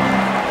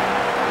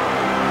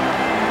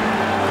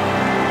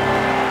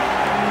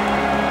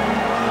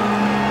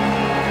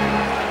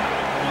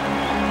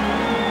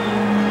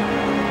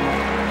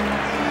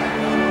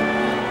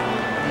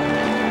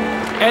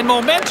 And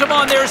momentum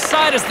on their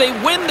side as they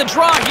win the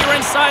draw here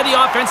inside the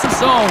offensive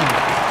zone.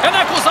 And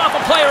that goes off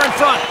a player in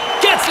front.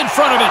 Gets in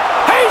front of it.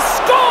 He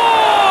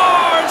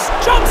scores!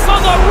 Jumps on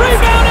the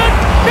rebound and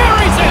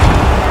buries it!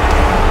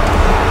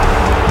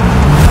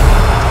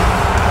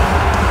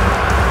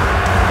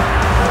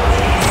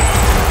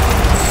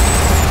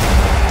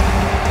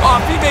 Oh,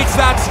 if he makes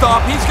that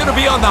stop, he's going to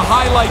be on the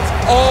highlights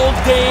all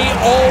day,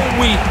 all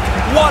week.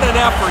 What an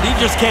effort. He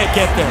just can't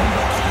get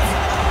there.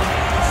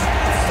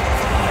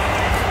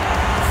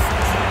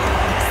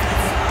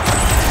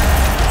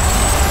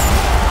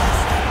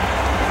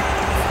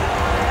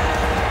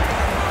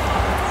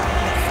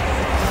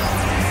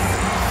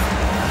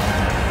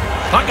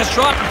 Puck is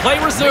dropped and play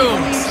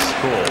resumes.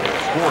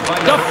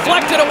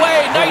 Deflected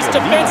away. Nice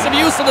defensive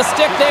use of the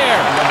stick there.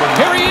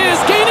 Here he is,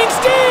 gaining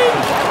steam.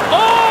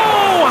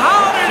 Oh,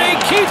 how did he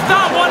keep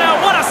that one out?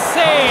 What a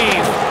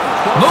save.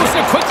 Moves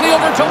it quickly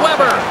over to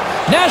Weber.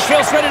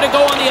 Nashville's ready to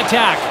go on the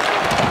attack.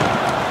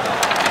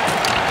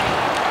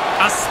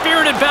 A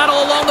spirited battle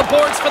along the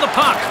boards for the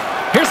puck.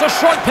 Here's a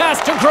short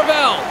pass to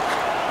Gravel.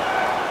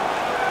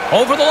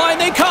 Over the line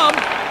they come.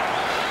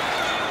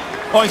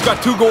 Oh, he's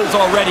got 2 goals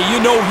already. You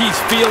know he's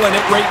feeling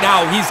it right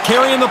now. He's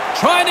carrying the...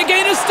 Trying to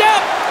gain a step.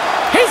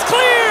 He's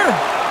clear.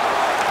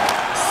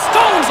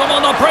 Stones him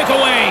on the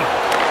breakaway.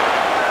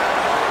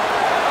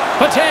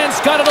 Patan's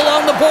got it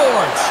along the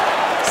boards.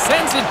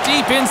 Sends it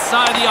deep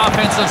inside the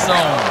offensive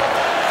zone.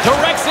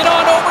 Directs it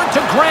on over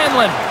to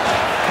Granlund.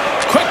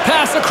 Quick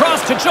pass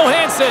across to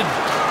Johansson.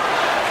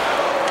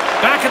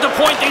 Back at the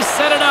point, they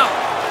set it up.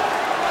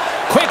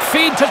 Quick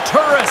feed to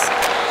Turris.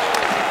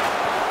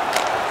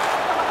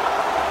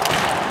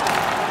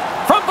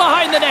 From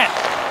behind the net.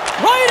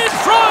 right in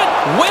front.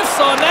 Whiffs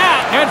on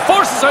that and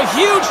forces a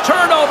huge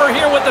turnover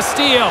here with the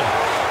steal.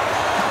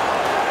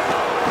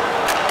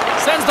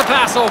 Sends the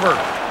pass over.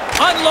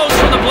 Unloads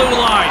from the blue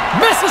line.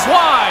 Misses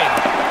wide.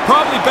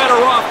 Probably better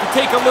off to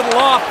take a little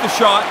off the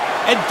shot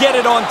and get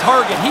it on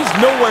target. He's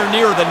nowhere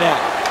near the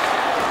net.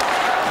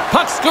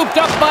 Puck scooped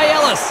up by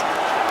Ellis.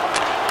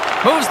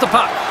 Moves the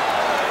puck.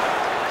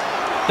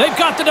 They've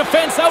got the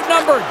defense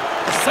outnumbered.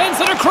 Sends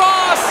it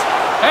across.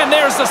 And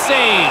there's the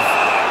save.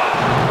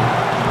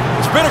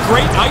 It's been a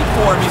great night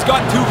for him. He's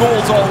got 2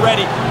 goals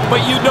already.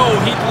 But you know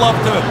he'd love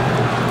to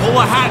pull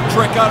a hat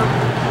trick out of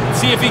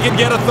see if he can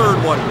get a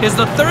 3rd one. Is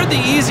the 3rd the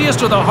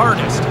easiest or the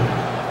hardest?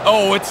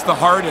 Oh, it's the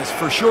hardest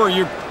for sure.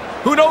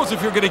 Who knows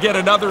if you're going to get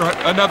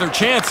another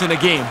chance in a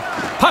game.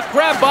 Puck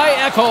grabbed by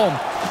Ekholm.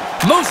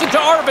 Moves it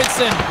to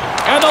Arvidsson.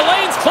 And the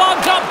lane's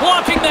clogged up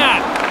blocking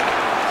that.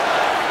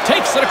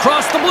 Takes it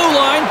across the blue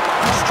line.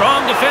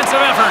 Strong defensive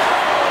effort.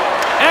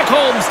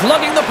 Ekholm's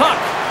lugging the puck.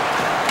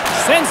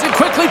 Sends it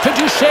quickly to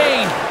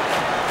Duchesne.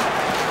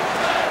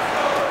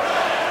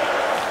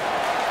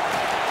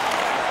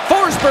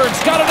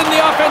 Forsberg's got it in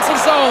the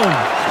offensive zone.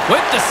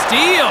 With the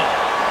steal.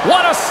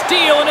 What a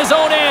steal in his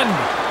own end.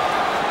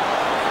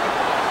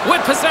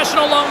 With possession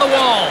along the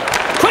wall.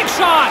 Quick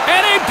shot.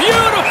 And a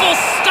beautiful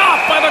stop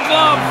by the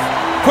glove.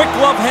 Quick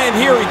glove hand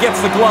here. He gets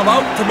the glove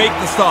out to make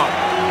the stop.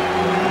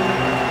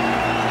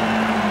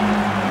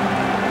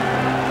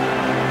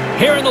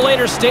 Here in the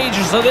later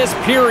stages of this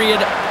period,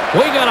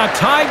 we got a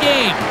tie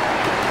game.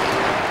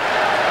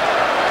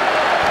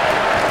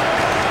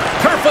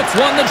 Kerfoot's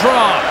won the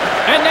draw.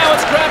 And now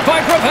it's grabbed by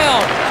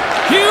Gravel.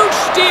 Huge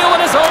steal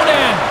in his own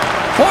end.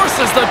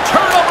 Forces the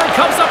turnover and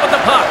comes up with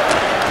the puck.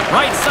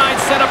 Right side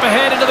set up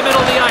ahead into the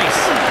middle of the ice.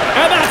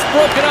 And that's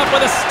broken up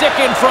with a stick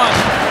in front.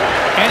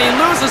 And he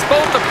loses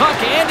both the puck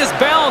and his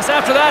balance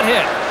after that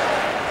hit.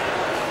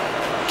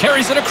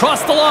 Carries it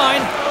across the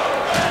line.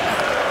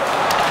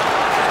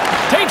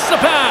 Takes the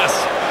pass.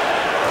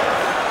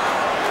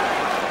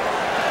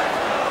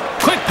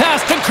 Quick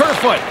pass to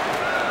Kerfoot.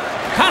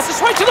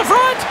 Passes right to the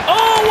front.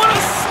 Oh, what a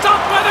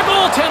stop by the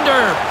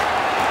goaltender.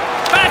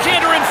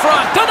 Backhander in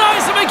front.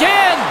 Denies him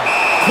again.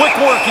 Quick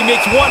work. He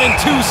makes 1 and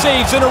 2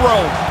 saves in a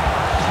row.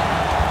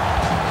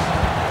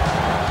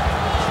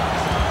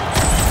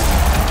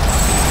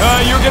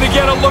 You're going to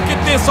get a look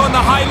at this on the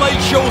highlight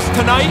shows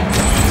tonight.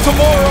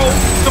 Tomorrow,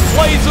 the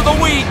plays of the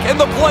week and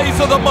the plays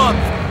of the month.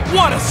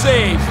 What a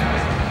save.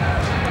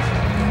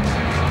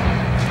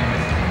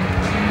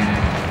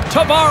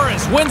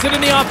 Tavares wins it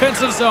in the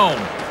offensive zone.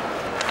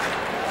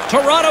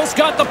 Toronto's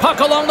got the puck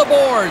along the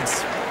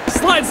boards.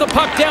 Slides the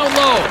puck down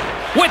low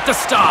with the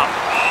stop.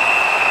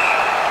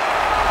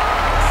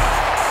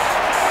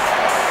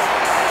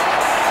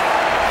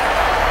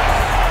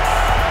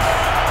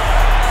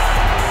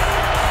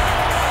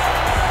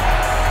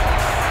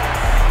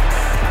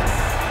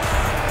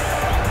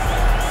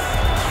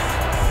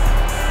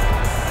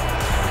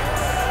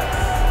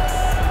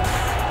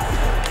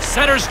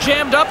 Center's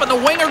jammed up and the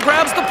winger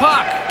grabs the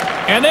puck.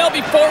 And they'll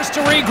be forced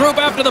to regroup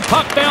after the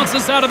puck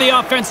bounces out of the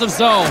offensive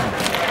zone.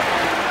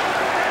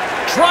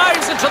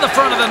 Drives it to the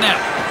front of the net.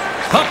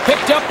 Puck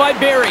picked up by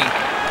Barrie.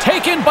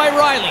 Taken by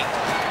Riley.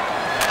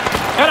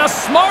 And a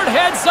smart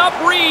heads-up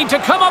read to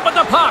come up with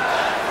the puck.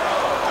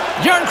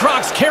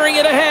 Järnkrok's carrying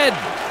it ahead.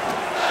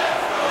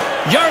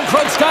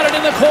 Järnkrok's got it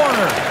in the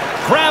corner.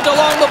 Grabbed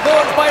along the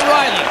boards by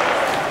Riley.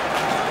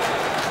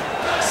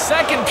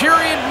 Second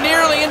period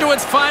nearly into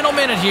its final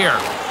minute here.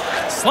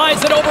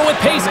 Slides it over with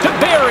pace to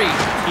Barrie.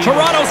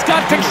 Toronto's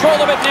got control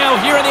of it now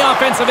here in the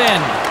offensive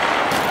end.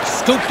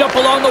 Scooped up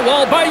along the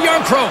wall by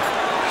Järnkrok.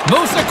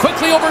 Moves it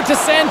quickly over to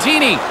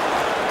Santini.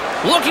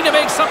 Looking to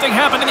make something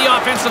happen in the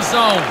offensive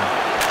zone.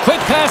 Quick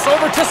pass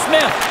over to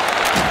Smith.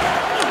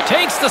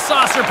 Takes the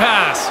saucer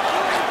pass.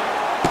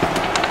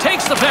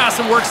 Takes the pass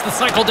and works the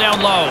cycle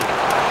down low.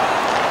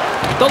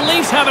 The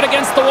Leafs have it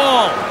against the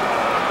wall.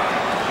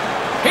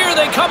 Here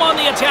they come on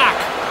the attack.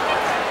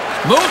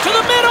 Move to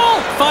the middle.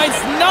 Finds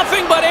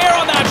nothing but air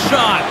on that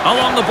shot.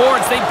 Along the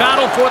boards, they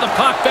battle for the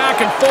puck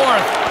back and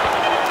forth.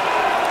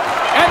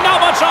 And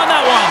not much on that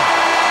one.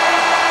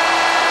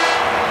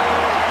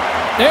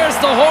 There's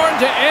the horn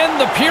to end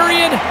the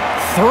period.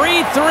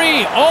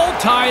 3-3, all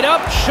tied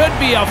up. Should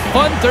be a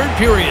fun third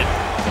period.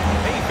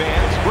 Hey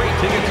fans, great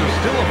tickets are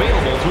still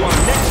available to our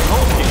next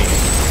home game.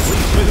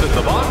 Please visit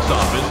the box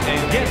office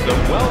and get them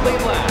while they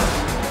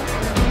last.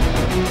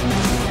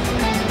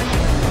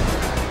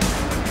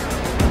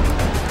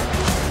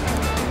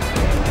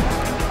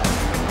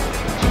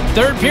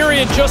 Third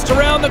period just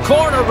around the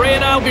corner. Ray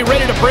and I will be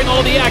ready to bring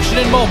all the action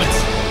in moments.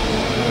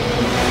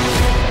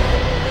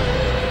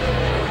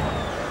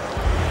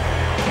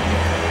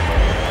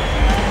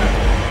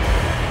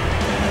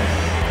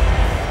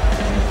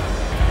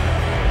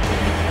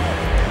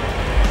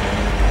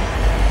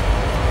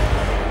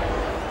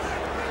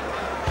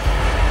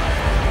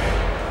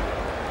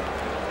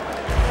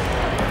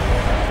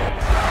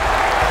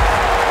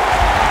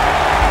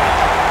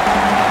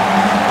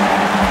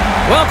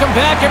 Welcome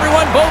back,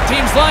 everyone. Both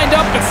teams lined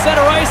up at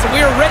center ice, and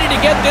we are ready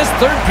to get this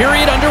third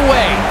period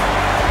underway.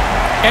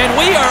 And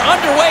we are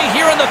underway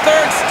here in the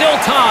third, still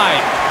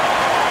tied.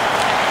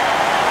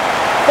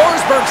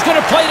 Forsberg's going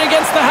to play it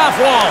against the half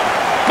wall.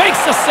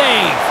 Makes the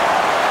save.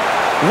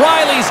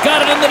 Riley's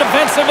got it in the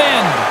defensive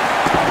end.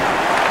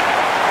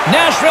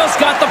 Nashville's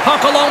got the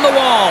puck along the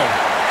wall.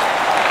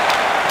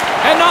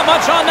 And not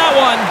much on that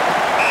one.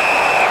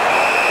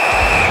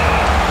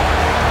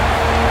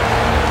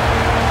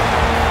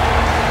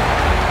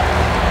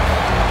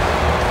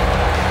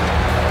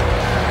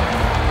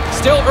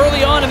 Still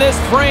early on in this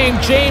frame,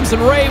 James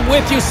and Ray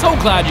with you. So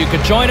glad you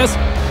could join us.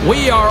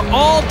 We are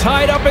all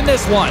tied up in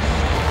this one.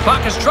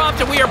 Puck is dropped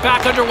and we are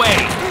back underway.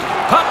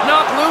 Puck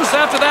knocked loose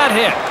after that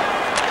hit.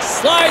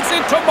 Slides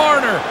into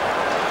Marner.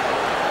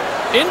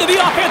 Into the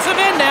offensive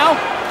end now.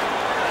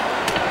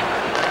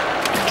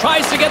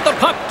 Tries to get the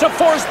puck to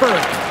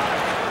Forsberg.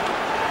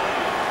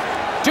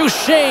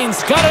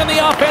 Duchesne's got it in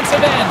the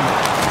offensive end.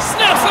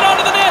 Snaps it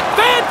onto the net.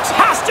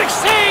 Fantastic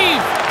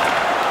save!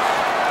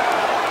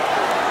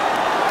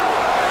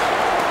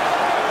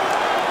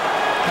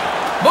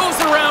 Moves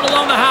it around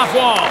along the half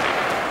wall.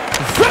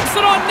 Rips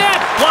it on net.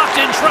 Blocked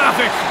in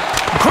traffic.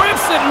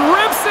 Grips it and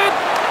rips it.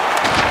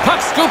 Puck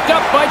scooped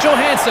up by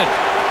Johansson.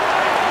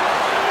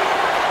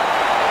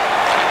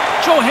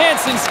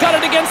 Johansson's got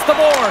it against the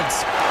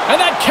boards. And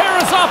that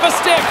carries off a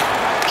stick.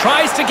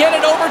 Tries to get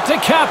it over to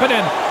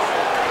Kapanen.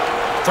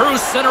 Through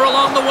center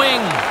along the wing.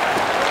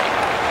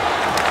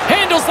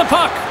 Handles the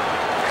puck.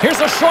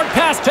 Here's a short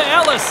pass to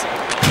Ellis.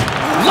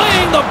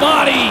 Laying the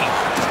body.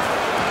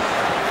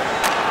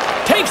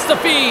 Takes the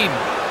feed.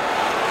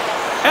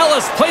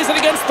 Ellis plays it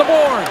against the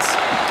boards.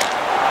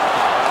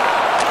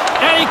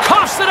 And he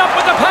coughs it up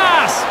with the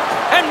pass.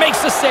 And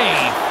makes the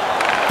save.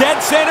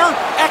 Dead center.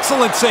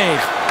 Excellent save.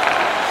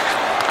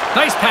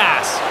 Nice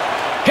pass.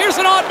 Here's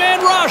an odd man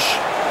rush.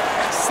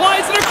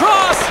 Slides it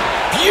across.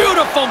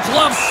 Beautiful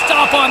glove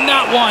stop on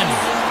that one.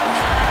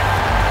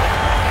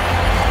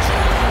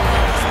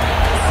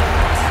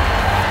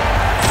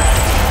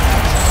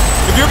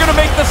 If you're going to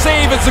make the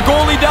save as the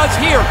goalie does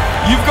here,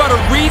 you've got to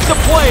read the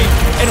play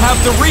and have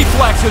the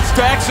reflexes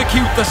to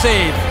execute the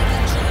save.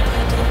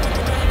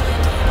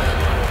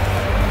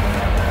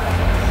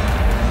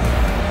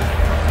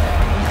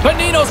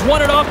 Bonino's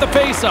won it off the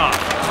faceoff.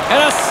 And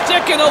a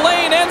stick in the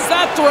lane ends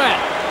that threat.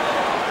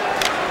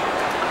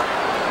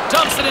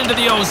 Dumps it into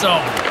the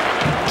O-zone.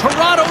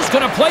 Toronto's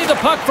going to play the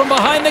puck from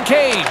behind the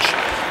cage.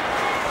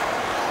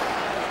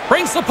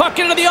 Brings the puck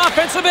into the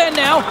offensive end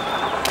now.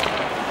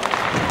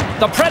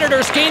 The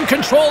Predators gain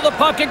control of the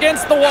puck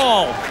against the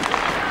wall.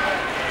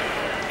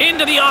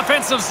 Into the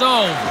offensive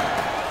zone.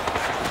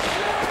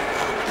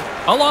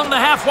 Along the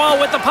half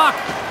wall with the puck.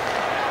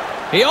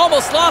 He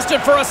almost lost it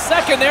for a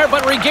second there,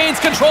 but regains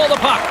control of the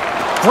puck.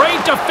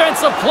 Great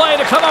defensive play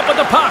to come up with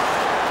the puck.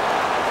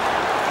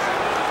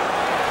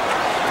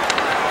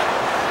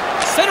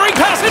 Centering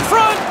pass in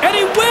front, and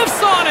he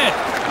whiffs on it.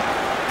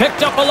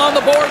 Picked up along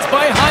the boards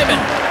by Hyman.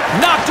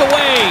 Knocked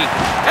away,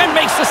 and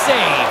makes the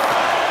save.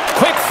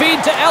 Quick feed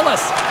to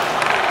Ellis.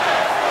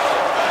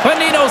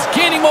 Bonino's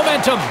gaining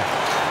momentum.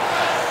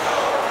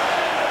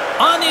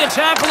 On the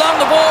attack along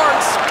the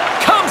boards.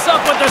 Comes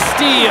up with the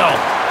steal.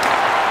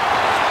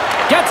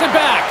 Gets it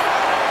back.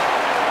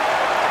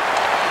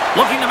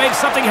 Looking to make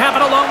something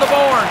happen along the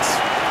boards.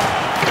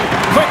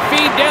 Quick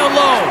feed down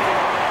low.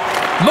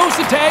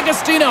 Moves it to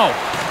Agostino.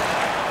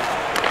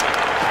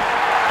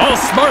 Oh,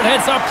 smart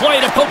heads-up play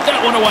to poke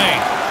that one away.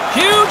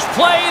 Huge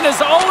play in his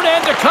own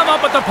end to come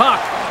up with the puck.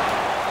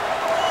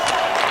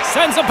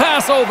 Sends a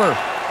pass over.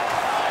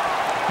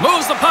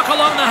 Moves the puck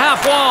along the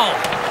half wall.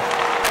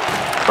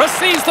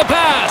 Receives the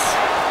pass.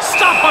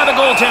 Stopped by the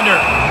goaltender.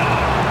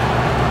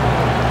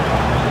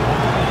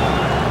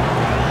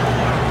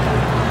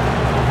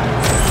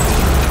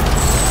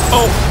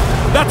 Oh,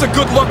 that's a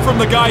good look from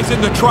the guys in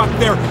the truck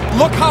there.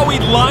 Look how he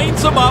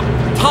lines them up,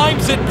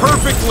 times it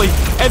perfectly,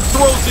 and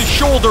throws his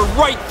shoulder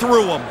right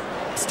through them.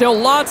 Still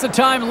lots of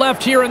time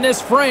left here in this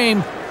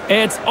frame.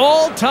 It's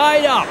all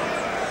tied up.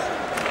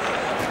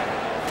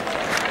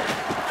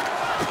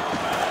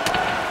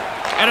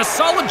 And a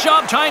solid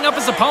job tying up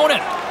his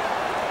opponent.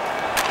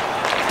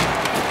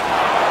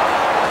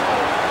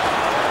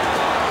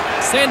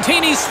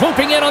 Santini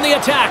swooping in on the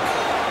attack.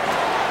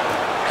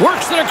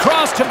 Works it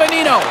across to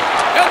Bonino.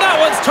 And that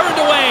one's turned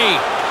away.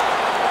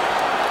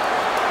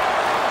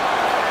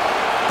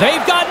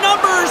 They've got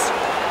numbers.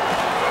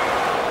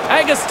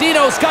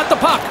 Agostino's got the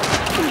puck.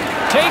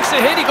 Takes a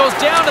hit. He goes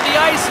down to the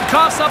ice and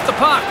coughs up the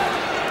puck.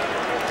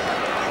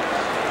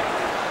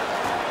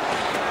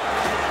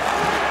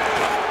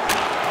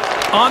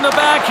 On the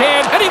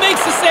backhand, and he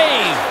makes the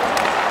save.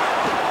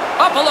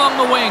 Up along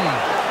the wing.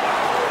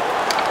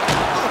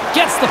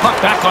 Gets the puck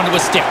back onto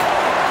his stick.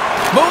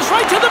 Moves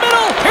right to the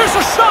middle. Here's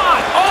a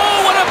shot.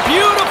 Oh, what a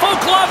beautiful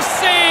glove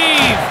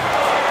save.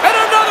 And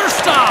another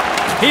stop.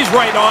 He's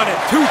right on it.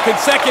 2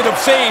 consecutive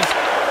saves.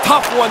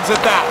 Tough ones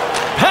at that.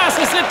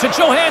 Passes it to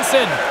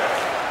Johansson.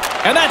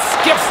 And that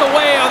skips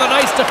away on a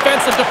nice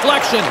defensive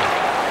deflection.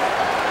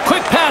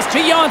 Quick pass to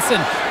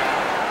Janssen.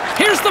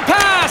 Here's the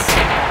pass.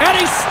 And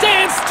he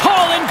stands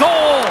tall in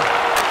goal.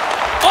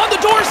 On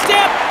the door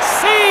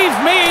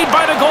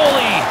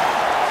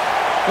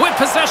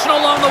possession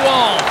along the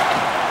wall.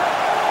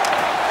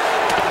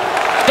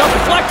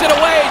 Deflected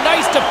away.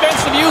 Nice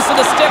defensive use of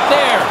the stick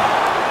there.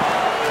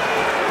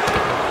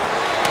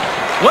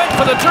 Went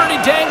for the dirty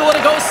dangle, and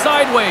it goes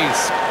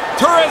sideways.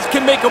 Torres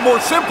can make a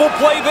more simple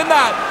play than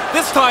that.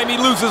 This time he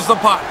loses the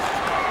puck.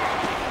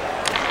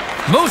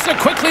 Moves it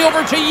quickly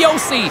over to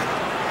Yossi.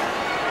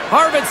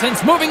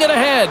 Arvidsson's moving it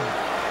ahead.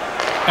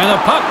 And the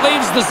puck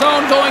leaves the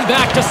zone going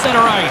back to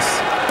center ice.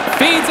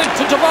 Feeds it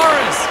to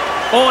Tavares.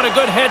 Oh, and a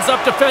good heads-up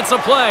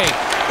defensive play.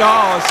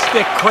 Oh,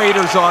 stick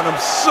craters on him.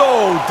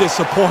 So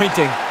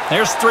disappointing.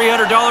 There's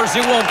 $300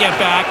 you won't get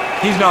back.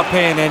 He's not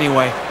paying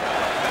anyway.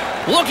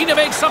 Looking to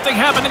make something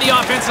happen in the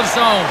offensive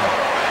zone.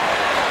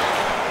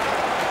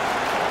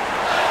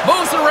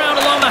 Moves it around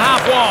along the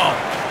half wall.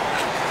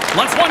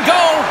 Lets one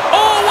go.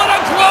 Oh, what a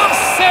glove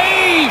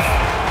save!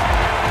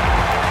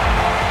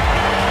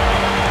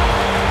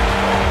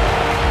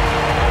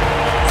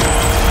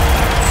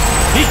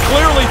 He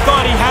clearly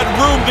thought he had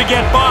room to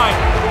get by,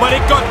 but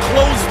it got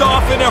closed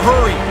off in a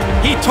hurry.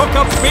 He took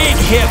a big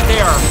hit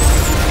there.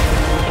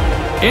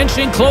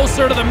 Inching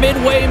closer to the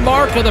midway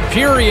mark of the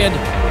period.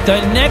 The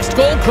next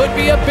goal could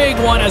be a big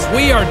one as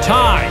we are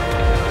tied.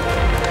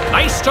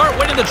 Nice start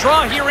winning the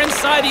draw here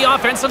inside the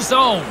offensive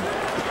zone.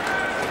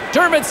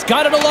 Dermott's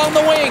got it along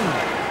the wing.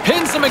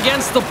 Pins him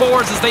against the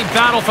boards as they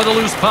battle for the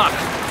loose puck.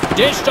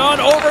 Dished on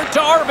over to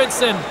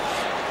Arvidsson.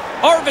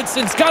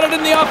 Arvidsson's got it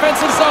in the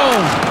offensive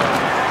zone.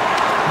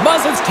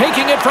 Muzzin's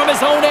taking it from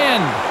his own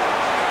end.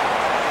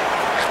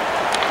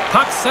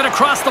 Puck sent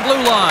across the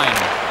blue line.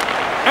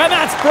 And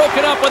that's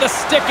broken up with a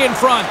stick in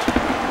front.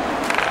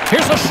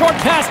 Here's a short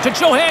pass to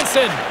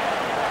Johansson.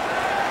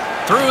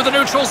 Through the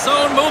neutral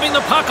zone, moving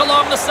the puck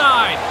along the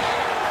side.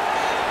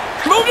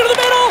 Moved into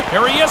the middle.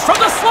 Here he is from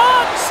the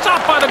slot.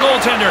 Stopped by the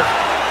goaltender.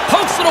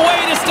 Pokes it away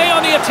to stay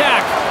on the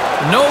attack.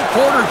 No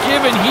quarter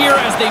given here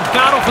as they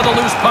battle for the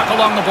loose puck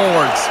along the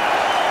boards.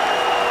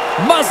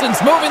 Muzzin's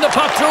moving the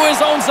puck through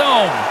his own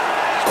zone.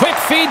 Quick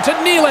feed to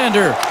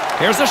Nylander.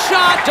 Here's a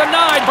shot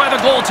denied by the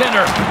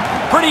goaltender.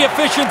 Pretty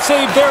efficient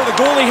save there. The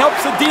goalie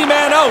helps the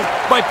D-man out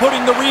by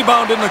putting the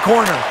rebound in the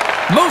corner.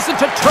 Moves it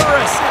to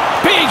Turris.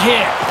 Big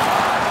hit.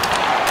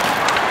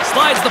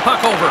 Slides the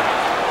puck over.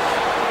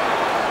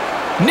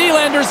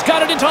 Nylander's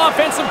got it into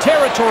offensive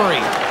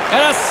territory.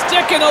 And a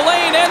stick in the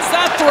lane ends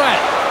that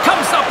threat.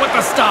 Comes up with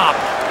the stop.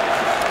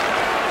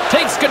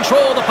 Takes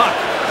control of the puck.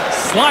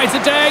 Slides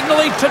it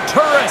diagonally to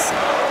Turris.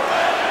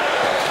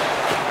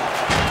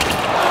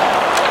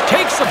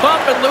 Takes a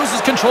bump and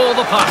loses control of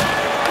the puck.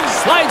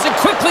 Slides it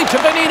quickly to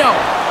Benino.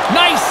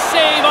 Nice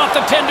save off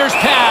the tender's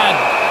pad.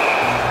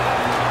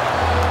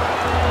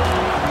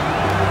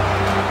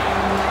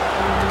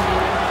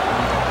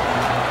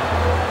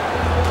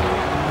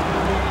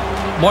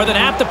 More than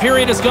half the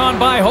period has gone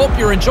by. Hope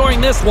you're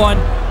enjoying this one.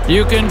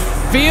 You can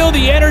feel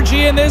the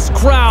energy in this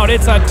crowd.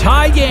 It's a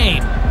tie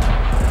game.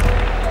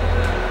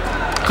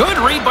 Good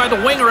read by the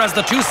winger as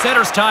the two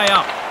centers tie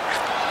up.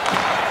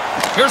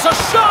 Here's a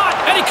shot,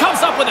 and he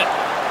comes up with it.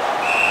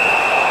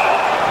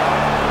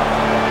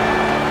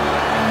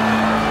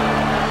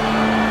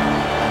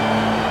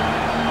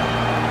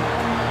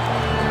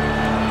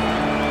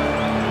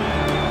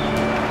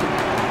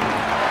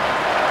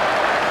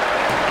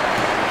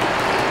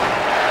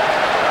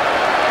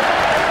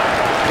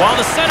 While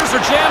the centers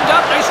are jammed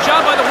up, nice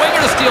job by the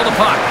winger to steal the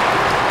puck.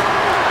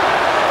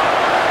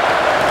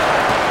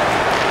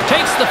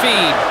 Takes the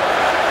feed.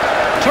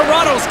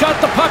 Toronto's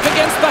got the puck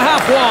against the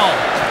half wall.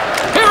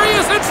 Here he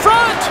is in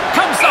front.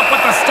 Comes up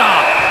with the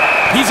stop.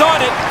 He's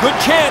on it. Good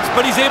chance,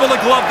 but he's able to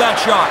glove that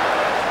shot.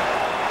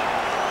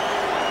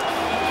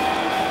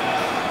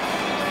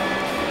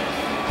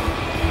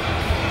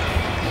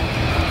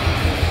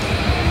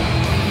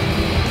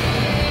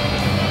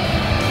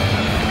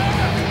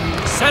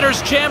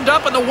 Center's jammed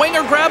up and the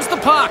winger grabs the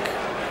puck.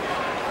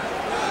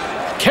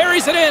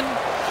 Carries it in.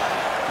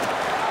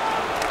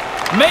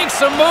 Makes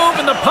a move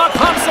and the puck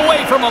humps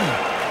away from him.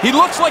 He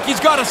looks like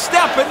he's got a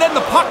step and then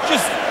the puck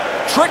just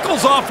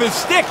trickles off his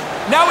stick.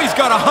 Now he's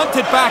got to hunt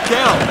it back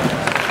down.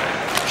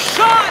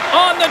 Shot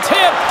on the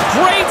tip.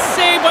 Great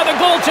save by the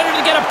goaltender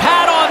to get a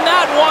pad on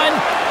that one.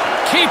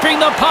 Keeping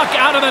the puck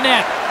out of the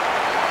net.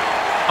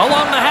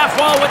 Along the half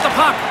wall with the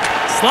puck.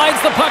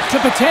 Slides the puck to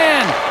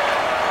Patan.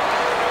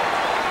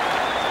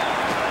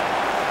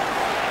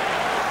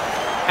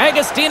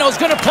 Agostino's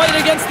going to play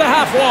it against the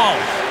half wall.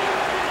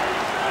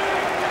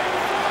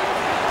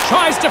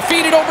 Tries to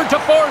feed it over to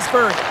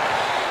Forsberg.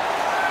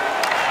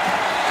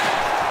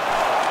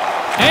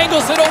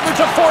 Angles it over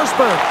to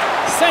Forsberg.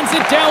 Sends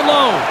it down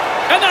low.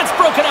 And that's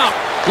broken up.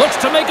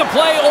 Looks to make a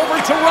play over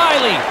to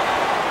Riley.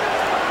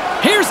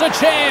 Here's a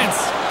chance.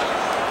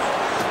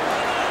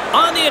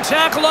 On the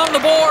attack along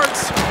the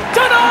boards.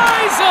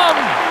 Denies him!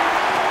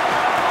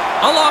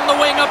 Along the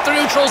wing up the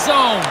neutral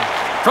zone.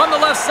 From the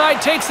left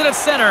side, takes it at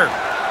center.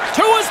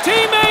 To his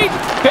teammate.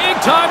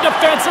 Big-time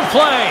defensive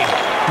play.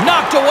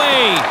 Knocked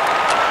away.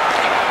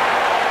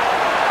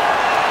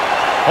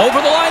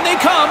 Over the line they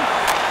come.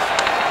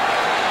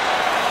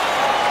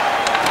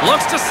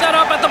 Looks to set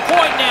up at the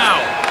point now.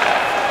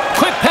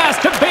 Quick pass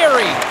to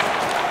Barry.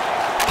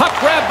 Puck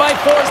grabbed by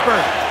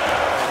Forsberg.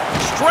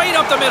 Straight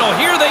up the middle.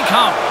 Here they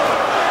come.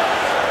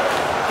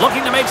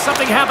 Looking to make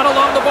something happen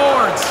along the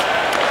boards.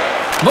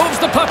 Moves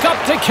the puck up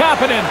to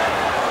Kapanen.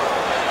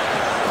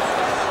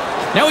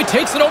 Now he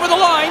takes it over the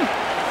line.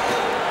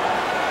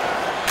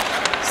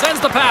 Sends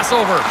the pass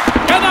over.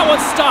 And that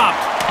one's stopped.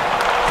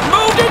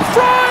 Moved in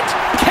front.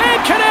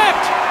 Can't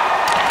connect.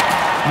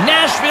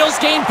 Nashville's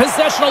gained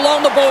possession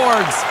along the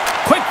boards.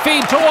 Quick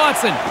feed to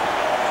Watson.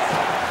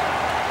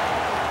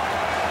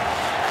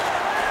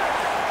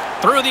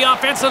 Through the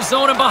offensive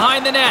zone and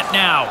behind the net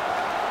now.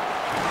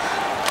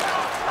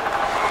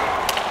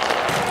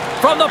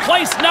 From the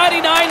place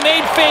 99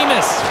 made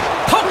famous.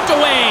 Poked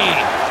away.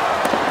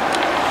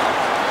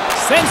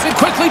 Sends it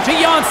quickly to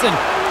Janssen.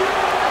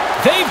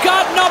 They've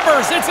got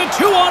numbers. It's a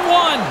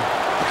 2-on-1.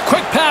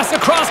 Quick pass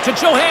across to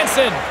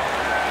Johansson.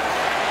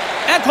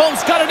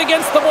 Ekholm's got it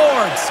against the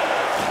boards.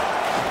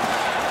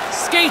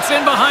 Skates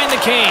in behind the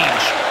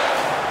cage.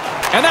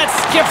 And that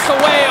skips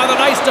away on a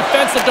nice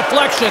defensive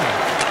deflection.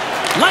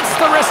 Lets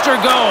the wrister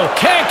go.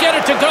 Can't get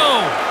it to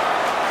go.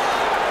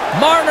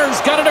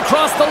 Marner's got it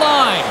across the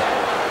line.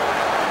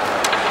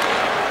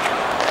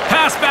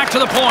 Pass back to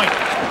the point.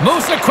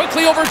 Moves it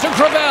quickly over to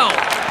Gravel.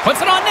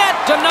 Puts it on net.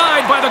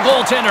 Denied by the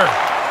goaltender.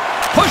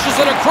 Pushes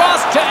it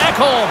across to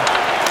Ekholm.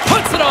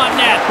 Puts it on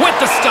net with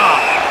the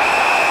stop.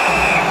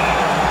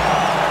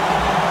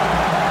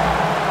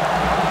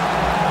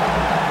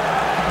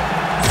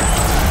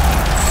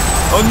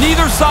 On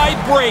neither side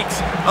breaks.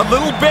 A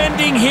little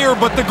bending here,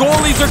 but the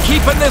goalies are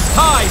keeping this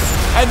tied.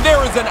 And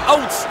there is an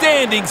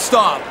outstanding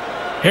stop.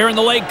 Here in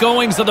the late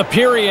goings of the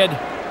period,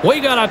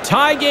 we got a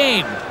tie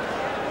game.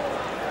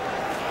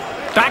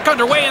 Back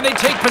underway, and they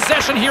take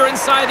possession here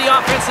inside the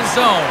offensive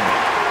zone.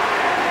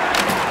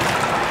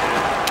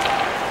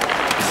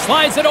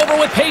 Slides it over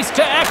with pace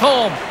to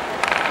Ekholm.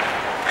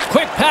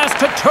 Quick pass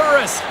to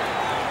Turris.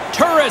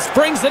 Turris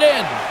brings it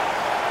in.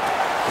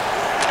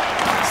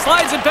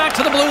 Slides it back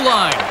to the blue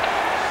line.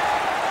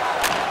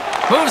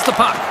 Moves the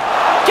puck.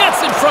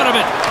 Gets in front of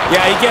it.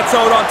 Yeah, he gets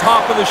out on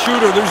top of the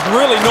shooter. There's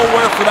really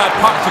nowhere for that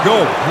puck to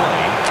go.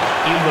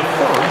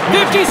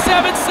 57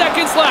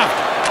 seconds left.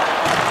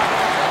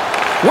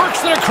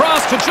 Works it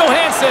across to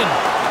Johansson.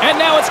 And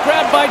now it's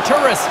grabbed by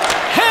Turris.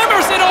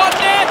 Hammers it on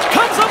net.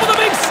 Comes up with a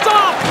big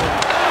stop.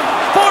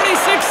 46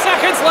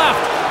 seconds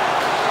left.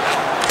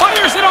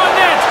 Fires it on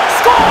net.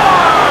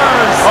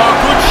 Scores! Oh,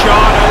 good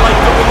shot. I like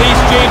the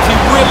release, James. He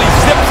really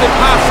zips it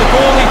past the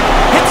goalie.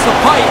 Hits the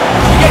pipe.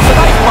 He gets a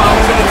nice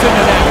bounce, and it's in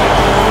the net.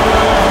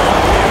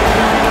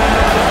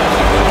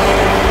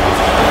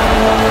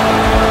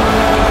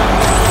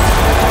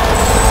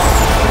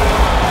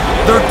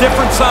 There are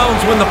different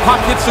sounds when the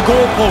puck hits the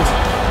goalpost.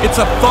 It's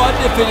a thud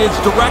if it is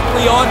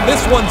directly on.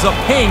 This one's a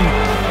ping,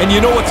 and you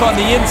know it's on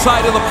the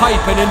inside of the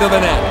pipe and into the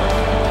net.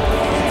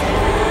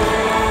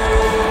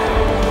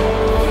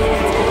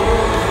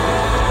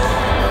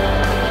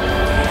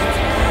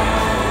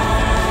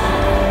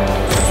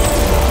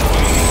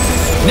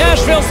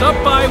 Nashville's up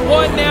by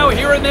 1 now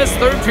here in this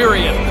third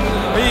period.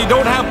 You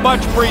don't have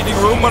much breathing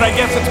room, but I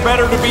guess it's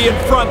better to be in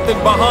front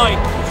than behind.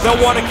 They'll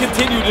want to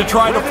continue to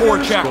try to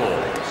forecheck.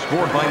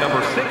 Scored by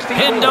number 60.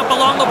 Pinned up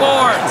along the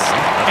boards.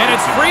 And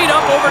it's freed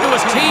up over to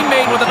his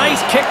teammate with a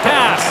nice kick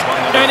pass.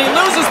 And he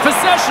loses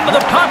possession of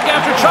the puck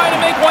after trying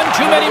to make one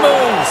too many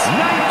moves.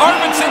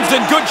 Arvidsson's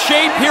in good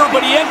shape here,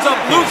 but he ends up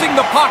losing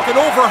the puck and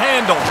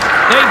overhandled.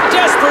 They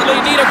desperately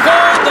need a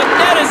goal. The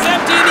net is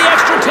empty. The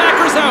extra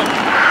attacker's out.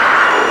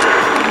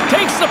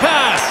 Takes the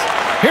pass.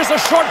 Here's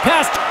a short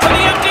pass to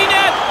the empty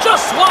net.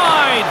 Just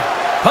wide.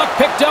 Puck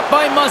picked up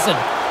by Muzzin.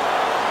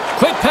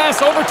 Quick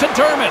pass over to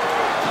Dermott.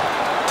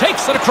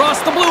 Takes it across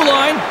the blue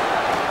line.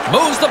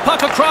 Moves the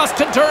puck across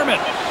to Dermott.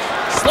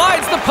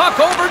 Slides the puck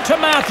over to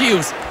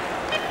Matthews.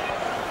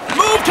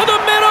 Move to the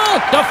middle.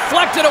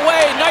 Deflected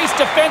away. Nice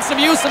defensive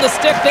use of the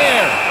stick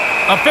there.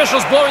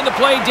 Officials blowing the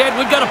play dead.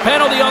 We've got a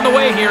penalty on the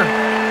way here.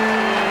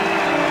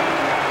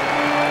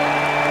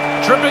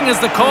 Tripping is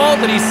the call.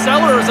 Did he sell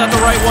or is that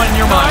the right one in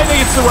your mind? I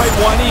think it's the right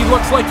one. He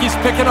looks like he's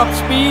picking up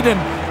speed and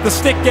the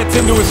stick gets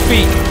into his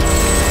feet.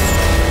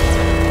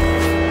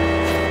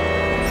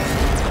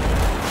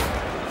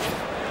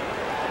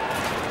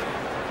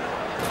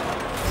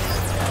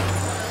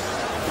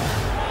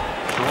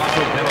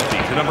 Penalty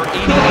to number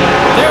 80.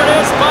 There it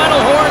is.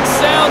 Final horn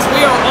sounds.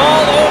 We are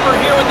all over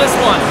here with this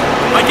one.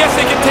 I guess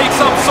they can take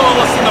some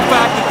solace in the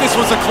fact that this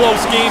was a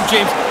close game,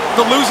 James.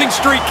 The losing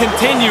streak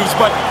continues,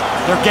 but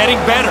they're getting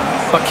better.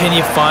 But can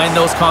you find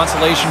those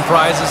consolation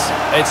prizes?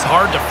 It's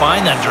hard to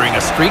find them during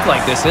a streak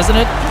like this, isn't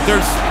it?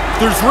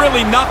 There's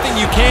really nothing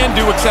you can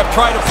do except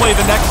try to play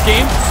the next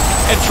game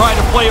and try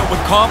to play it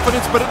with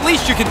confidence, but at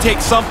least you can take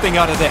something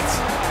out of this.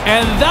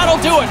 And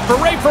that'll do it. For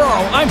Ray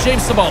Ferraro, I'm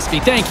James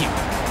Cybulski. Thank you.